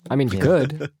 I mean, you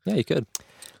could. Yeah, you could.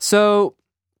 So,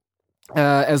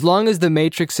 as long as the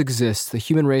Matrix exists, the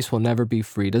human race will never be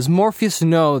free. Does Morpheus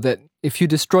know that if you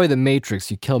destroy the Matrix,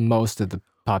 you kill most of the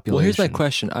population? Well, here's my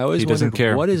question. I always He doesn't wondered,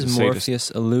 care. what He's is a sadist.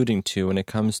 Morpheus alluding to when it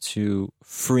comes to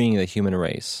freeing the human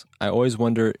race? I always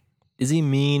wonder, does he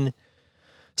mean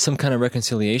some kind of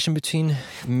reconciliation between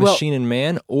machine and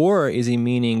man, or is he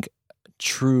meaning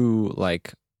true,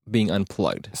 like, being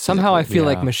unplugged. Somehow I feel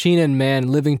like Yeah. machine and man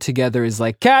living together is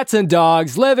like cats and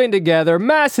dogs living together,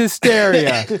 mass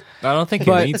hysteria. I don't think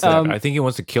But, he needs that. I think he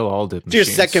wants to kill all the It's your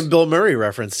machines. second Bill Murray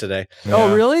reference today.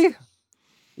 Oh, really?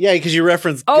 Yeah, because you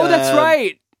referenced. Oh, that's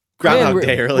right. Groundhog Man,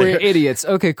 Day we're earlier. idiots.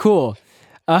 Okay, cool.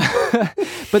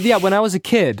 But yeah, when I was a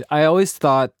kid, I always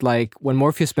thought like when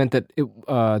Morpheus meant that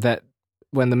that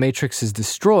when the Matrix is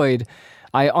destroyed,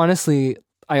 I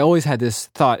always had this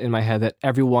thought in my head that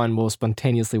everyone will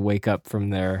spontaneously wake up from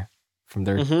their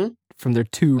Mhm.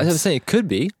 tubes, I was saying it could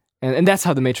be. and that's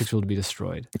how the Matrix will be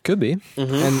destroyed. It could be. Mhm. And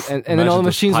then all the Imagine those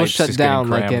machines will pipes shut just getting down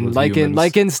like crammed in with like in humans.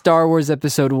 like in Star Wars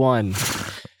Episode 1.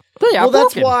 Yeah, Well,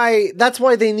 that's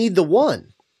why they need the One,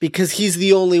 because he's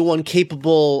the only one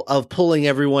capable of pulling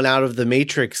everyone out of the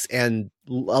Matrix and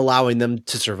allowing them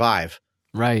to survive.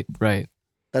 right.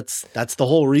 That's the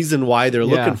whole reason why they're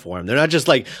Yeah. looking for him. They're not just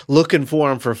like looking for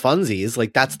him for funsies.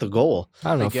 Like that's the goal.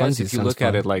 I don't know. I guess Funsies if you sounds look at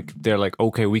fun. it like they're like,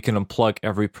 okay, we can unplug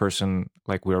every person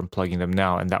like we're unplugging them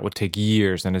now, and that would take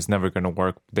years and it's never going to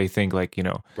work. They think like, you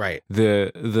know, Right.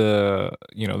 the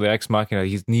the ex machina,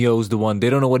 he's Neo's the one. They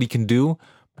don't know what he can do,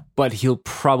 but he'll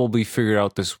probably figure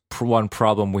out this one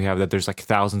problem we have, that there's like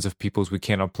thousands of peoples we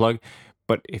can't unplug.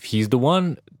 But if he's the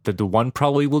one, the one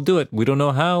probably will do it. We don't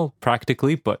know how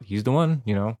practically, but he's the one,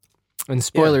 you know. And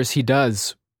spoilers, he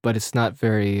does, but it's not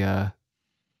very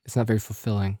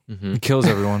fulfilling. Mm-hmm. He kills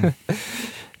everyone.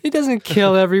 He doesn't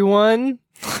kill everyone.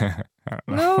 I don't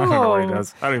know. I don't know what he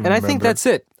does. I don't even And I think remember. that's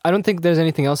it. I don't think there's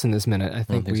anything else in this minute. I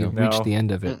think think we so. reached No. the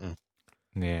end of it. Mm-mm.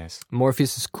 Yes.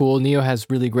 Morpheus is cool. Neo has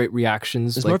really great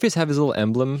reactions. Does like, Morpheus have his little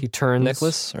emblem he turns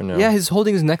necklace or no? Yeah, he's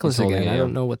holding his necklace He's holding again. it, I yeah.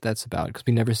 don't know what that's about because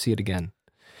we never see it again.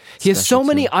 He has Special so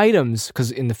many too. items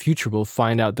because in the future we'll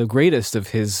find out the greatest of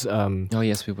his Oh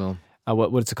yes, we will.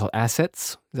 what's it called?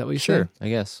 Assets? Is that what you Sure, said? I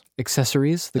guess.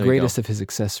 Accessories. The There you greatest go. of his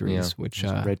accessories, Yeah. which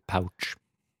There's a red pouch.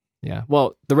 yeah.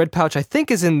 Well, the red pouch I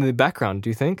think is in the background. Do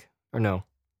you think or no?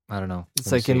 I don't know. It's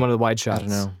Let me like in see. one of the wide I shots. don't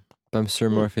know. But I'm sure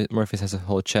Morpheus has a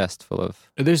whole chest full of.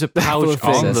 There's a Full pouch of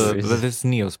on the. accessories. That's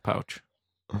Neo's pouch.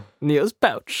 Neo's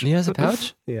pouch. He has a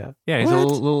pouch? Yeah. Yeah, it's a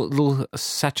What? little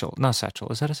satchel. Not satchel.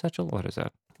 Is that a satchel? What is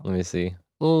that? Let me see.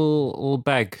 Little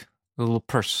bag, a little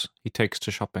purse he takes to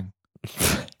shopping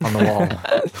on the wall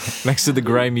next to the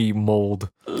grimy mold.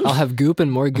 I'll have goop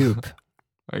and more goop.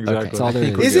 Exactly. That's all there I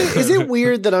think is. we're Is it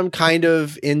weird that I'm kind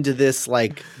of into this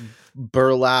like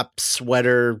burlap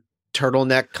sweater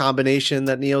turtleneck combination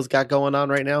that Neo's got going on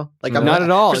right now? Like I'm Not at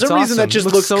all. For some It's reason, that awesome. just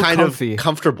Looks looks so kind comfy. of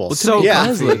comfortable. So yeah.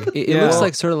 comfy. It Yeah. looks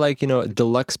like sort of like,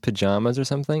 deluxe pajamas or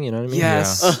something. You know what I mean?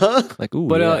 Yes. Uh-huh. Like, ooh.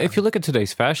 But yeah. if you look at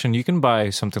today's fashion, you can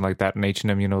buy something like that in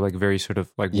H&M, like very sort of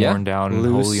like Yeah, worn down and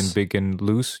loose. holy and big and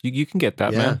loose. You can get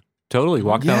that, Yeah. man. Totally.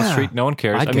 Walk down the Yeah. street, no one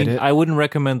cares. I'd I get mean, it. I wouldn't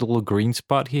recommend the little green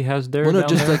spot he has there. well, no, down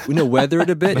just there. like, weather it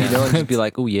a bit, and just be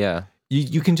like, oh, yeah.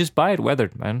 You can just buy it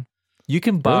weathered, man. You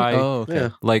can buy Oh, okay. Yeah.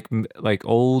 like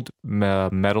old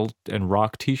metal and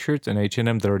rock T-shirts and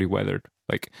H&M that are already weathered.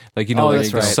 Like Oh, like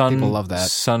that's right. sun. People love that.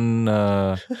 Sun.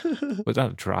 What's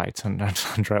not dry? It's not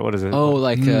sun dry. What is it? Oh,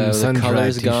 like the sun-dried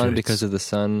color's gone t-shirts. because of the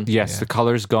sun. yes, yeah. the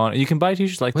color's gone. You can buy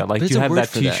T-shirts like that. Like there's you a had word that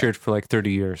for that. T-shirt for like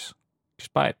 30 years.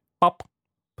 Just buy it. Pop.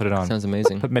 Put it on. Sounds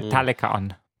amazing. Put Metallica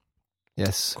on.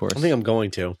 Yes. Of course. I think I'm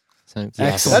going to. Sounds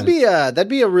Excellent. That'd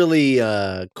be a really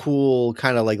cool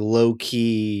kind of like low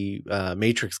key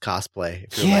Matrix cosplay.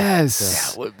 if you're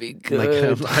Yes. would be like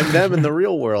I'm them in the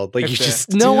real world. Like you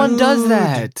just No one does Dude.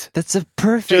 that. That's a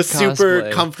perfect just super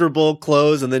cosplay. comfortable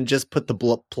clothes and then just put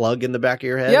the plug in the back of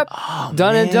your head. Yep. Oh,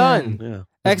 Done and man. done. Yeah.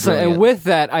 Excellent. And brilliant. with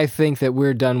that, I think that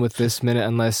we're done with this minute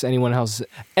unless anyone else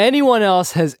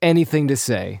has anything to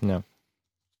say. No.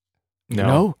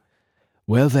 No.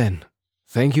 Well then,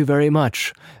 thank you very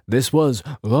much. This was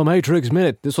The Matrix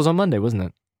Minute. This was on Monday, wasn't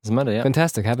it? It's Monday, yeah.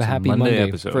 Fantastic. Have a It's a happy Monday Monday,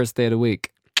 episode. first day of the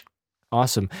week.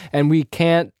 Awesome. And we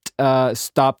can't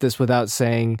stop this without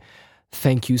saying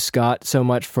thank you, Scott, so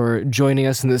much for joining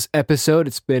us in this episode.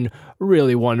 It's been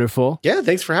really wonderful. Yeah,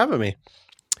 thanks for having me.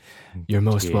 You're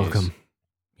most Yes. welcome.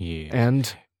 Yeah.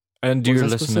 And And dear Was I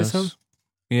supposed to say listeners, something?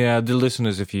 yeah, the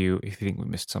listeners, if you think we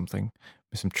missed something,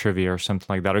 missed some trivia or something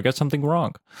like that, or got something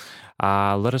wrong,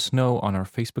 let us know on our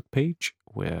Facebook page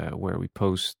where we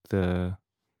post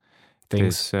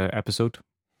this episode.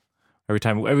 Every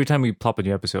time we plop a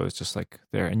new episode, it's just like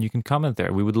there, and you can comment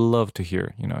there. We would love to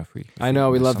hear, if we. I know,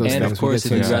 we missed love those something. And things. of We course,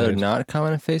 get if you'd so rather excited. not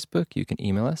comment on Facebook, you can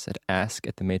email us at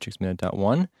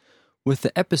ask@thematrixminute.1 with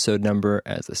the episode number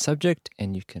as the subject,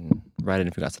 and you can write it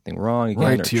if you got something wrong again,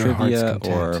 Right or to your heart's trivia,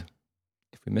 content. or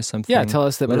If we missed something, Yeah, tell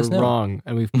us that let we're us know. wrong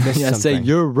and we've missed Yeah, something. say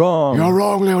you're wrong. You're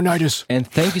wrong, Leonidas. And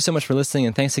thank you so much for listening.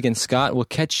 And thanks again, Scott. We'll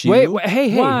catch you. Wait,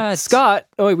 hey, What? Scott.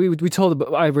 Oh, wait, we told.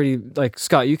 I already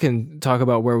Scott. You can talk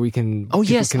about where we can. Oh, people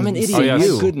yes, can I'm an idiot. see yes. My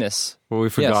you. goodness. Well, we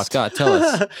forgot. Yes, Scott, tell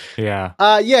us. Yeah.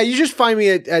 Yeah, you just find me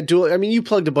at Duel. I mean, you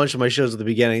plugged a bunch of my shows at the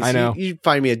beginning. So I know. You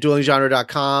find me at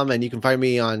duelinggenre.com, and you can find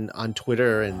me on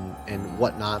Twitter and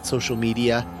whatnot, social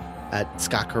media at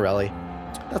Scott Corelli.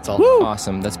 That's all.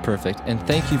 Awesome. That's perfect. And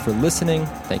thank you for listening.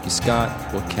 Thank you,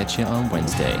 Scott. We'll catch you on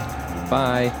Wednesday.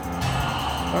 Bye.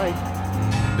 All right.